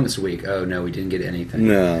SmashBrothers.com this week. Oh, no, we didn't get anything.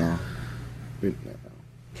 No.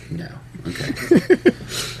 No. Okay.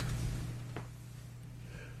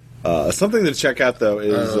 Something to check out, though,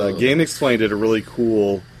 is Game Explained did a really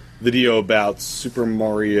cool video about Super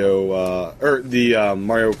Mario,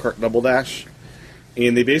 Mario Kart Double Dash.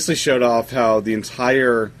 And they basically showed off how the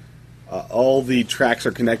entire, all the tracks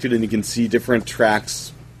are connected, and you can see different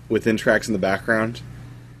tracks within tracks in the background.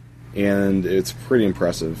 And it's pretty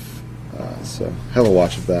impressive. So have a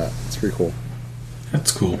watch of that. It's pretty cool.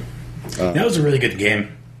 That's cool. That was a really good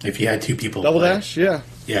game. If you had 2 people Double play. Dash, yeah.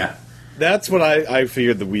 Yeah. That's what I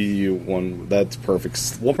figured the Wii U one, that's perfect.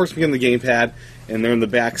 One person can get the gamepad, and they're in the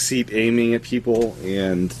back seat aiming at people,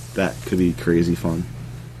 and that could be crazy fun.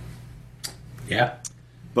 Yeah.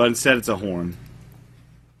 But instead it's a horn.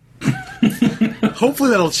 Hopefully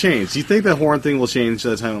that'll change. Do you think that horn thing will change by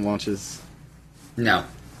the time it launches? No.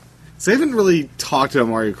 So they haven't really talked about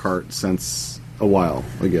Mario Kart since a while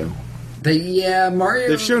ago. Mario...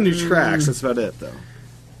 They've shown new tracks, that's about it, though.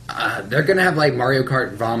 They're going to have, like, Mario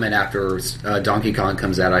Kart Vomit after Donkey Kong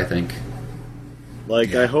comes out, I think.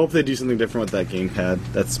 Like, I hope they do something different with that gamepad.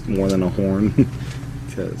 That's more than a horn.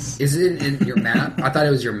 Cause Is it in your map? I thought it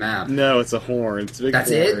was your map. no, it's a horn. It's a big That's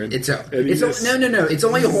horn. it. And No. It's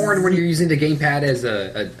only a horn when you're using the gamepad as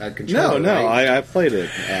a controller. No, right? I played it.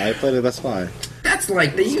 I played it. That's why. That's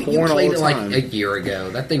like you horn all played the it like time. a year ago.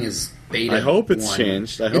 That thing is beta. I hope it's 1.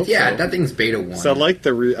 changed. I hope yeah, so. that thing's beta 1. So I like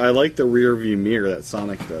the rear view mirror that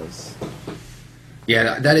Sonic does.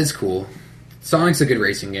 Yeah, that is cool. Sonic's a good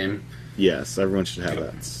racing game. Yes, everyone should have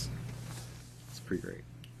that. It's pretty great.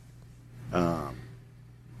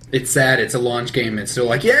 It's sad. It's a launch game. It's still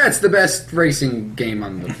like, yeah, it's the best racing game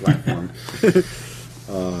on the platform.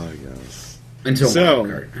 Oh, yes. Until Mario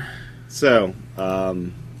Kart. So,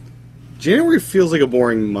 January feels like a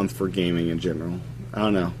boring month for gaming in general. I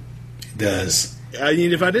don't know. It does. I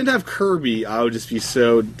mean, if I didn't have Kirby, I would just be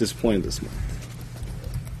so disappointed this month.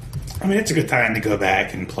 I mean, it's a good time to go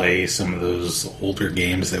back and play some of those older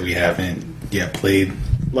games that we haven't yet played.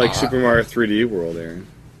 Like Super Mario 3D World, Aaron.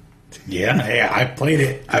 Yeah, hey, I played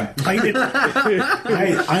it. I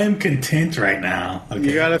am content right now. Okay.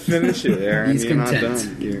 You gotta finish it, Aaron. He's You're content. not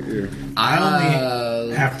done. You're... I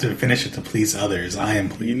only have to finish it to please others. I am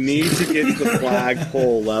pleased. You need to get to the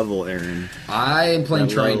flagpole level, Aaron. I am playing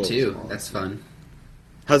That Trine level's 2. small. That's fun.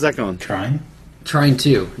 How's that going? Trying? Trine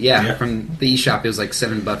 2. Yeah, Yeah. from the eShop. It was like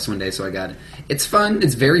 $7 one day, so I got it. It's fun.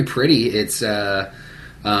 It's very pretty. It's I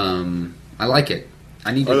like it.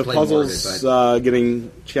 I need Are to the play more of it, puzzles but getting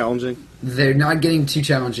challenging? they're not getting too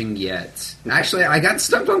challenging yet. Actually, I got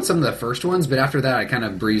stumped on some of the first ones, but after that, I kind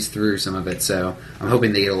of breezed through some of it. So I'm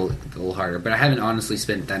hoping they get a little harder. But I haven't honestly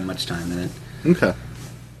spent that much time in it. Okay.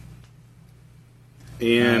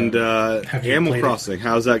 And have you Animal played it? Crossing,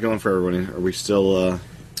 how's that going for everybody? Are we still...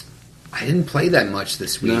 I didn't play that much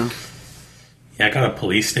this week. No? Yeah, I got a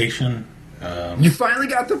police station. You finally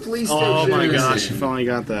got the police station. Oh my gosh, you finally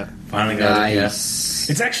got that. Finally got it. Yeah. Nice.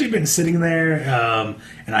 It's actually been sitting there,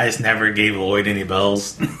 and I just never gave Lloyd any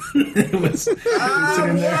bells. It was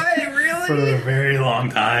sitting there What? Really? for a very long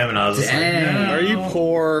time, and I was just Dang. like, no. Are you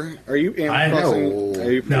poor? Are you I Animal Crossing? know.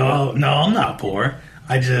 Are you poor? No, I'm not poor.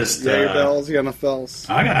 I just... You got your bells? You got enough bells?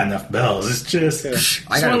 I got enough bells. It's just... Yeah. I it's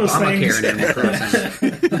got one of those Obamacare things- in Animal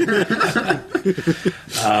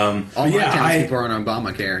Crossing. All my yeah, townspeople are on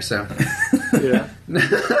Obamacare, so Yeah.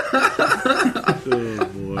 Oh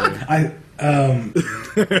boy.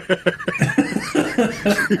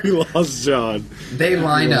 You lost John. they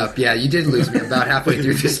line up. Yeah, you did lose me about halfway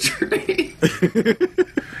through this journey.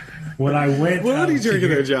 When I went... What are you to drinking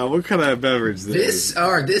your- there, John? What kind of beverage is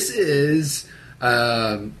This is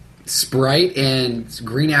Sprite and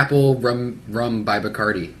green apple rum by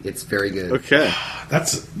Bacardi. It's very good. Okay.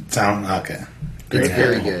 That's... Sound... Okay. It's Great.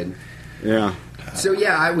 very good. Yeah. So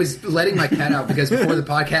yeah, I was letting my cat out because before the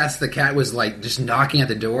podcast, the cat was like just knocking at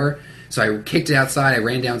the door. So I kicked it outside. I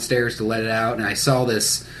ran downstairs to let it out, and I saw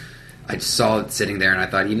this. I just saw it sitting there, and I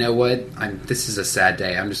thought, you know what? This is a sad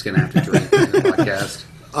day. I'm just going to have to drink during the podcast.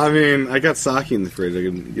 I mean, I got sake in the fridge. I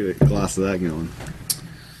can get a glass of that going.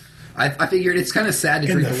 I figured it's kind of sad to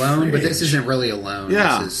In drink the alone, but this fridge. isn't really alone.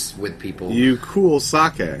 Yeah. This is with people. You cool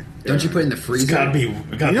sake. Don't you put it in the freezer? It's gotta be...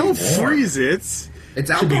 It gotta You don't be warm. freeze it. It's It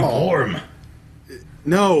should be alcohol. warm.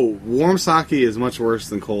 No, warm sake is much worse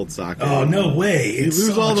than cold sake. Oh, no way. You It's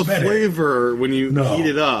lose so all the much better. flavor when you No. heat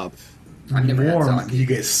it up. I've never had Warm, sake. you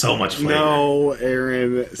get so much flavor. No,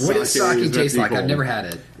 Aaron. What does sake taste like? I've never had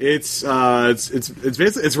it. It's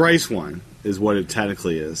basically it's rice wine is what it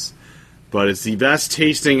technically is, but it's the best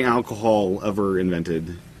tasting alcohol ever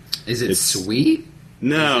invented. Is it It's- sweet?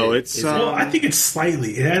 No, Is it- it's is it- Well, I think it's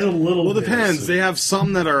slightly. It has a little... well, it bit of depends. sweet- They have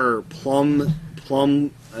some that are plum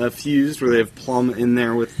fused, where they have plum in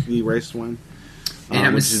there with the rice wine,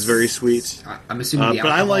 And which is very sweet. I'm assuming the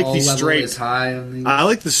but I like alcohol the level straight- is high on these. I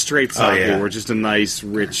like the straight sake, Oh, yeah. where it's just a nice,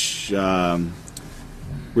 rich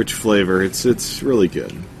flavor. It's really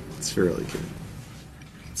good. It's really good.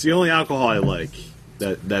 It's the only alcohol I like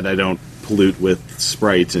that I don't pollute with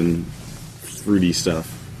Sprite and fruity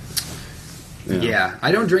stuff. Yeah,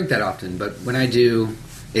 I don't drink that often, but when I do,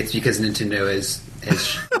 it's because Nintendo has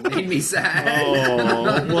made me sad.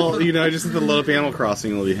 Oh, well, I just have to load up Animal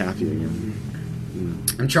Crossing and I'll be happy again.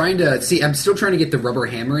 I'm trying to see. I'm still trying to get the rubber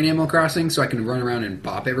hammer in Animal Crossing so I can run around and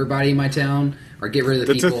bop everybody in my town or get rid of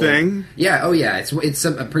the That's a people. thing? Yeah. Oh yeah. It's.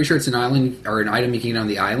 I'm pretty sure it's an island or an item you can get on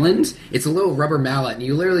the island. It's a little rubber mallet, and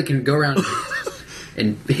you literally can go around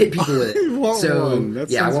and hit people with I it. want So one.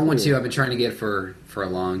 That yeah, I sounds want one cool. too. I've been trying to get it for a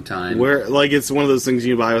long time. Where, like, it's one of those things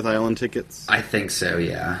you buy with island tickets? I think so.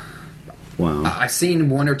 Yeah. Wow. I've seen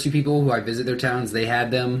one or two people who I visit their towns. They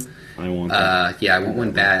had them. I want that. Yeah, I want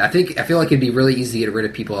one bad. I feel like it'd be really easy to get rid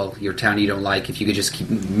of people your town you don't like if you could just keep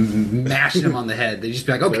mashing them on the head. They'd just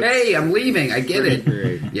be like, "Okay, I'm leaving. I get it."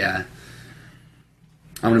 Great. Yeah,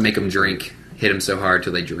 I'm gonna make them drink. Hit them so hard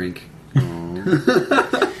till they drink.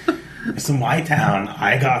 So my town,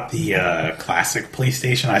 I got the classic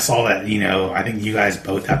PlayStation. I saw that, I think you guys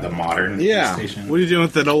both have the modern Yeah. PlayStation. What are you doing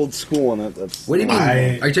with that old school one? That's What do you mean?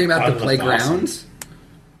 Are you talking about thought the it looked playground? awesome.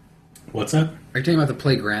 What's up? Are you talking about the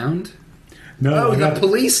playground? No, Oh, I the got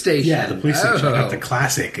police station. Yeah, the police station. I got the Oh,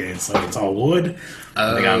 classic. It's all wood.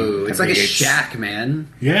 I think oh it's like a it's- shack, man.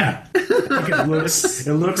 Yeah, I think it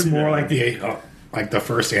looks more like the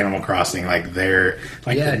first Animal Crossing, like the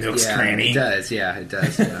Nook's Cranny. It does. Yeah, it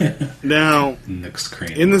does. Yeah. now Nook's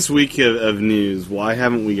Cranny. in this week of news. Why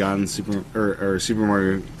haven't we gotten Super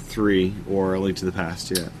Mario 3 or A Link to the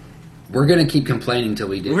Past yet? We're gonna keep complaining till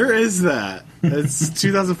we do. Where is that? It's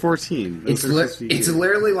 2014. It's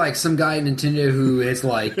literally like some guy at Nintendo who has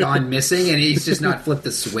like gone missing and he's just not flipped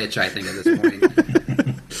the switch. I think at this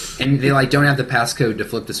point, and they like don't have the passcode to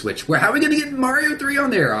flip the switch. How are we going to get Mario 3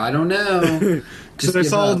 on there? I don't know. Because I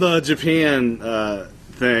saw the Japan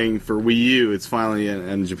thing for Wii U. It's finally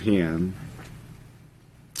in Japan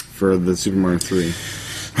for the Super Mario 3.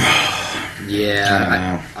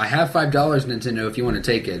 Yeah, I have $5 Nintendo if you want to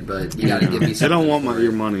take it, but you got to give me They something. don't want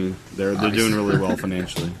your money. They're doing really well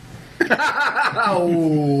financially.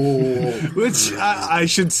 Oh. Which I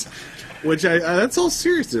should. Which that's all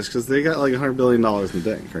seriousness because they got like $100 billion in the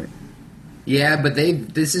bank, right? Yeah, but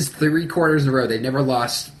this is 3 quarters in a row. They've never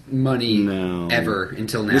lost money ever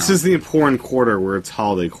until now. This is the important quarter where it's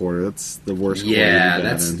holiday quarter. That's the worst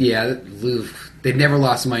quarter. They've never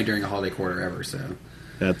lost money during a holiday quarter ever, so.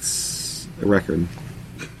 That's a record.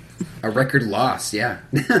 A record loss, yeah.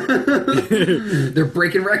 They're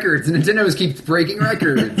breaking records. Nintendo keeps breaking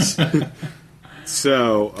records.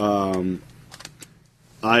 So,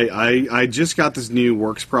 I just got this new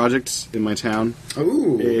Works project in my town.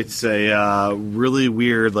 Ooh. It's a really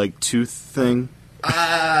weird, like, tooth thing.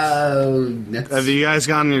 Have you guys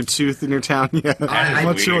gotten your tooth in your town yet? I'm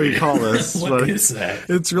not sure what you call this. What is that?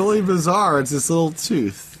 It's really bizarre. It's this little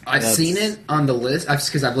tooth. I've seen it on the list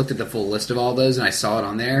because I've looked at the full list of all those and I saw it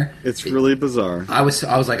on there. It's really bizarre. I was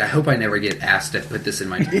like, I hope I never get asked to put this in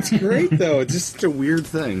my town. It's great though. It's just such a weird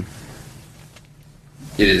thing.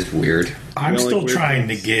 It is weird. I'm like still weird trying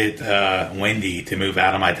things? to get Wendy to move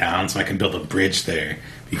out of my town so I can build a bridge there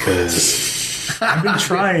because I've been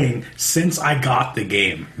trying since I got the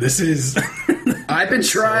game. This is I've been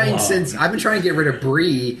trying long. I've been trying to get rid of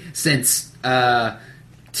Bree since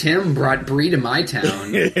Tim brought Bree to my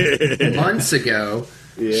town months ago.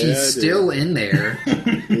 Yeah, She's still in there.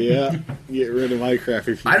 Yeah, get rid of Minecraft.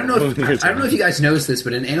 If you I don't know if you guys noticed this,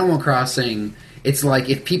 but in Animal Crossing, it's like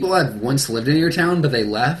if people have once lived in your town but they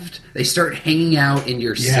left, they start hanging out in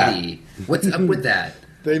your city. What's up with that?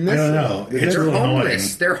 They miss I don't it. know. They It's miss They're really annoying.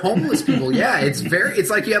 homeless. They're homeless people. Yeah, it's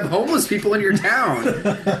like you have homeless people in your town.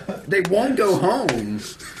 They won't go home.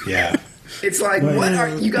 yeah. It's like, what are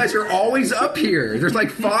you guys are always up here? There's like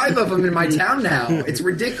 5 of them in my town now. It's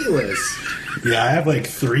ridiculous. Yeah, I have like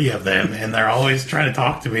 3 of them, and they're always trying to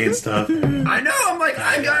talk to me and stuff. I know. I'm like,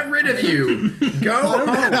 I got rid of you. Go home.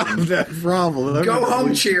 have that problem. Go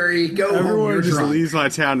home, Cherry. Go home. Everyone You're just drunk. leaves my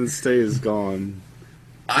town and stays gone.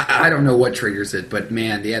 I don't know what triggers it, but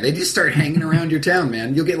man, yeah, they just start hanging around your town,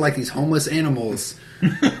 man. You'll get like these homeless animals.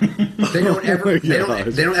 They don't ever. They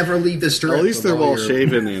don't ever leave the strip. At least of they're all well your-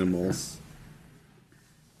 shaven animals.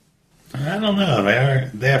 I don't know.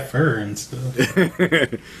 They have fur and stuff.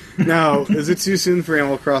 Now, is it too soon for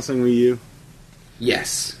Animal Crossing Wii U?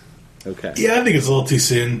 Yes. Okay. Yeah, I think it's a little too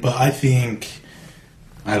soon, but I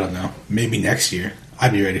don't know. Maybe next year.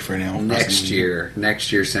 I'd be ready for an Animal Crossing. Next year.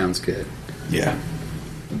 Next year sounds good. Yeah.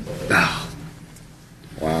 Oh,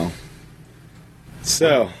 Wow.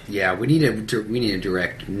 So, yeah, we need a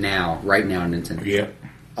direct now, right now, Nintendo. Yeah.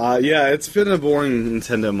 yeah, it's been a boring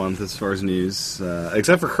Nintendo month as far as news,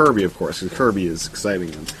 except for Kirby, of course, because Kirby is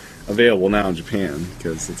exciting and available now in Japan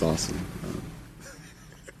because it's awesome.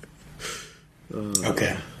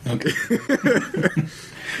 Okay.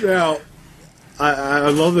 Now, I'd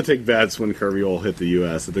love to take bets when Kirby will hit the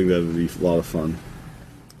U.S. I think that would be a lot of fun.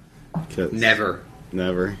 'Cause- Never.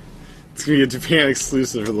 Never. It's going to be a Japan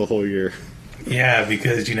exclusive for the whole year. Yeah,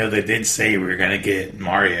 because, they did say we were going to get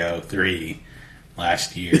Mario 3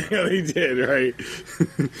 last year. Yeah, they did, right?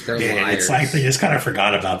 They're Yeah, liars. it's like they just kind of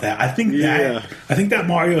forgot about that. I think that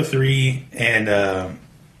Mario 3 and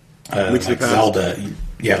Link to the Past. Zelda,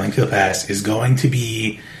 Link to the Past, is going to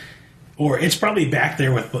be Or it's probably back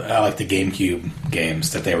there with like the GameCube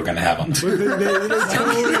games that they were going to have on. They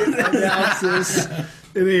totally announced this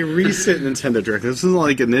in a recent Nintendo Direct. This isn't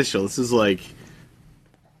like initial. This is like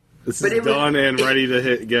done and ready to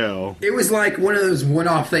hit go. It was like one of those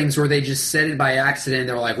one-off things where they just said it by accident.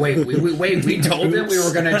 They were like, "Wait, we told them we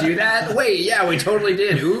were going to do that. Wait, yeah, we totally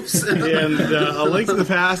did. Oops." And A Link to the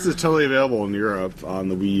Past is totally available in Europe on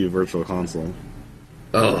the Wii U Virtual Console.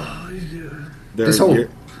 Oh, this whole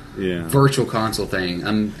Virtual Console thing.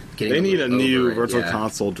 I'm getting. They need a new Virtual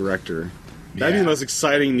Console director. That'd be the most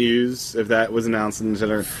exciting news if that was announced in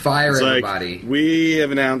Nintendo. Fire it's everybody! Like, we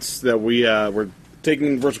have announced that we're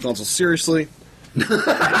taking Virtual Console seriously.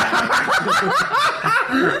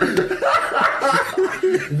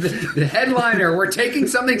 The headliner, we're taking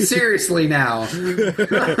something seriously now. We're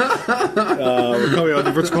coming out with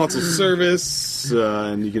the Virtual Console service,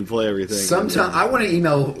 and you can play everything. Sometime I want to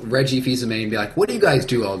email Reggie Fils-Aimé and be like, "What do you guys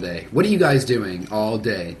do all day? What are you guys doing all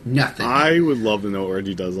day? Nothing." I would love to know what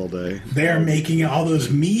Reggie does all day. They're making all those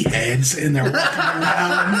me heads, and they're walking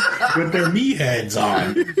around with their me heads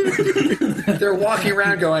on. They're walking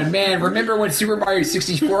around going, "Man, remember when Super Mario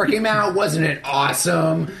 64 came out? Wasn't it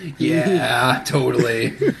awesome? Yeah,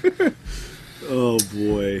 totally." Oh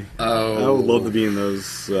boy! Oh, I would love to be in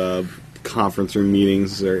those conference room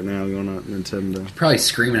meetings right now going on at Nintendo. Probably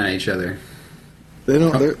screaming at each other. They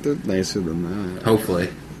don't. They're nicer than that. Hopefully.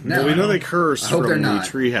 No, well, we know they curse from the not.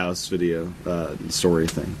 Treehouse video story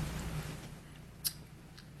thing.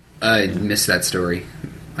 I missed that story,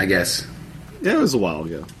 I guess. Yeah, it was a while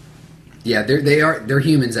ago. Yeah, they're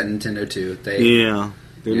humans at Nintendo too.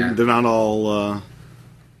 They're not all.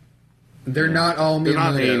 They're not all. They're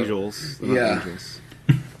not Miyamoto. angels. They're not angels.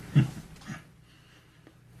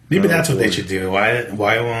 Maybe that's what they should do. Why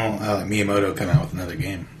won't Miyamoto come out with another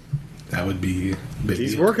game? That would be.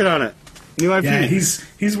 He's working on it. New IP. Yeah,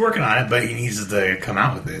 he's working on it, but he needs to come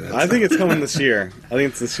out with it. I think it's coming this year. I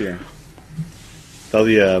think it's this year. That'll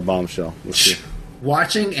be a bombshell. Let's see.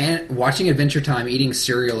 Watching Adventure Time eating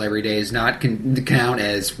cereal every day is not count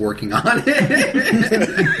as working on it.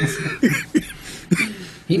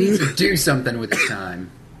 He needs to do something with his time.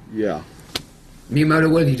 Yeah. Miyamoto,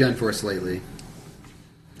 what have you done for us lately?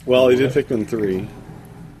 Well, he did Pikmin 3.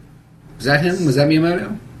 Was that him? Was that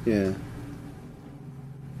Miyamoto? Yeah.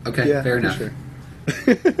 Okay, Yeah, fair enough. Sure.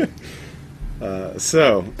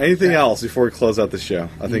 So, anything else before we close out the show?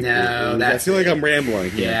 I think. I feel like I'm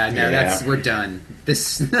rambling here. Yeah, we're done.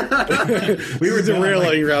 This we were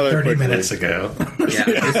derailing rather 30 quickly. minutes ago. Yeah.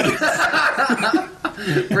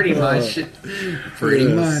 Pretty much. Pretty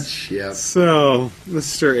much. Yep. So,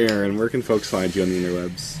 Mr. Aaron, where can folks find you on the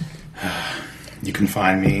interwebs? You can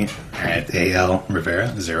find me at AL Rivera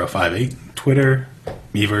 058, Twitter,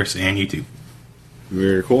 Miiverse, and YouTube.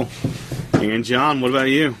 Very cool. And John, what about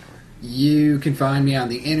you? You can find me on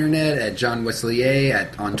the internet at John Wesley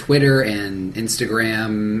on Twitter and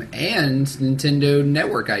Instagram, and Nintendo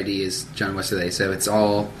Network ID is John Wesley, so it's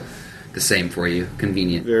all the same for you.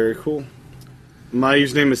 Convenient. Very cool. My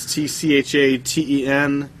username is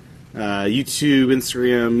TCHATEN. YouTube,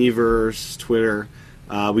 Instagram, Miiverse, Twitter.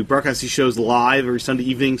 We broadcast these shows live every Sunday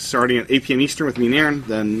evening starting at 8 p.m. Eastern with me and Aaron,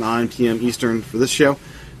 then 9 p.m. Eastern for this show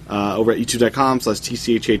over at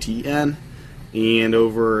youtube.com/TCHATEN. And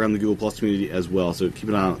over on the Google Plus community as well. So keep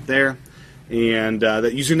an eye out there. And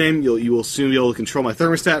that username, you will soon be able to control my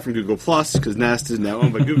thermostat from Google Plus, because Nest is now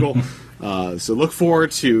owned by Google. So look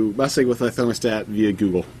forward to messing with my thermostat via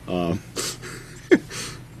Google.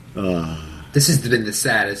 This has been the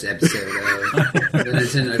saddest episode of the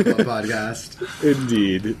Nintendo Club podcast.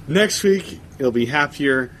 Indeed. Next week, it'll be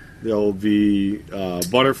happier. There'll be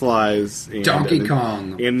butterflies. And, Donkey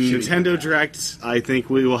Kong. And Nintendo Direct. I think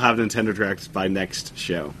we will have Nintendo Direct by next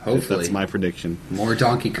show. Hopefully. That's my prediction. More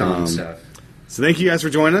Donkey Kong stuff. So thank you guys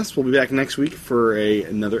for joining us. We'll be back next week for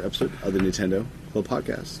another episode of the Nintendo Club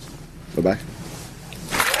Podcast. Bye-bye.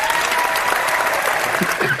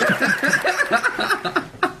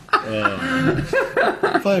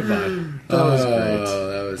 Bye-bye. That was great.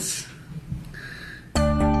 That was...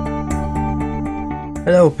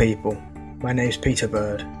 Hello people, my name is Peter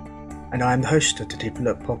Bird, and I am the host of the Deep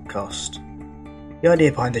Look podcast. The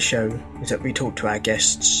idea behind the show is that we talk to our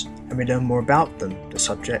guests and we learn more about them, the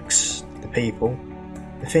subjects, the people,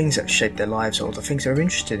 the things that shape their lives, or the things they're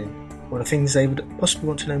interested in, or the things they would possibly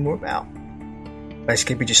want to know more about.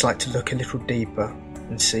 Basically, we just like to look a little deeper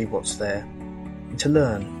and see what's there, and to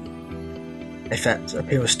learn. If that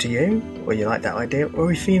appeals to you, or you like that idea,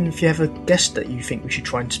 or even if you have a guest that you think we should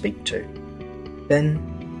try and speak to, then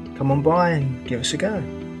come on by and give us a go.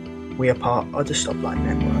 We are part of the Stoplight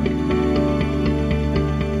Network.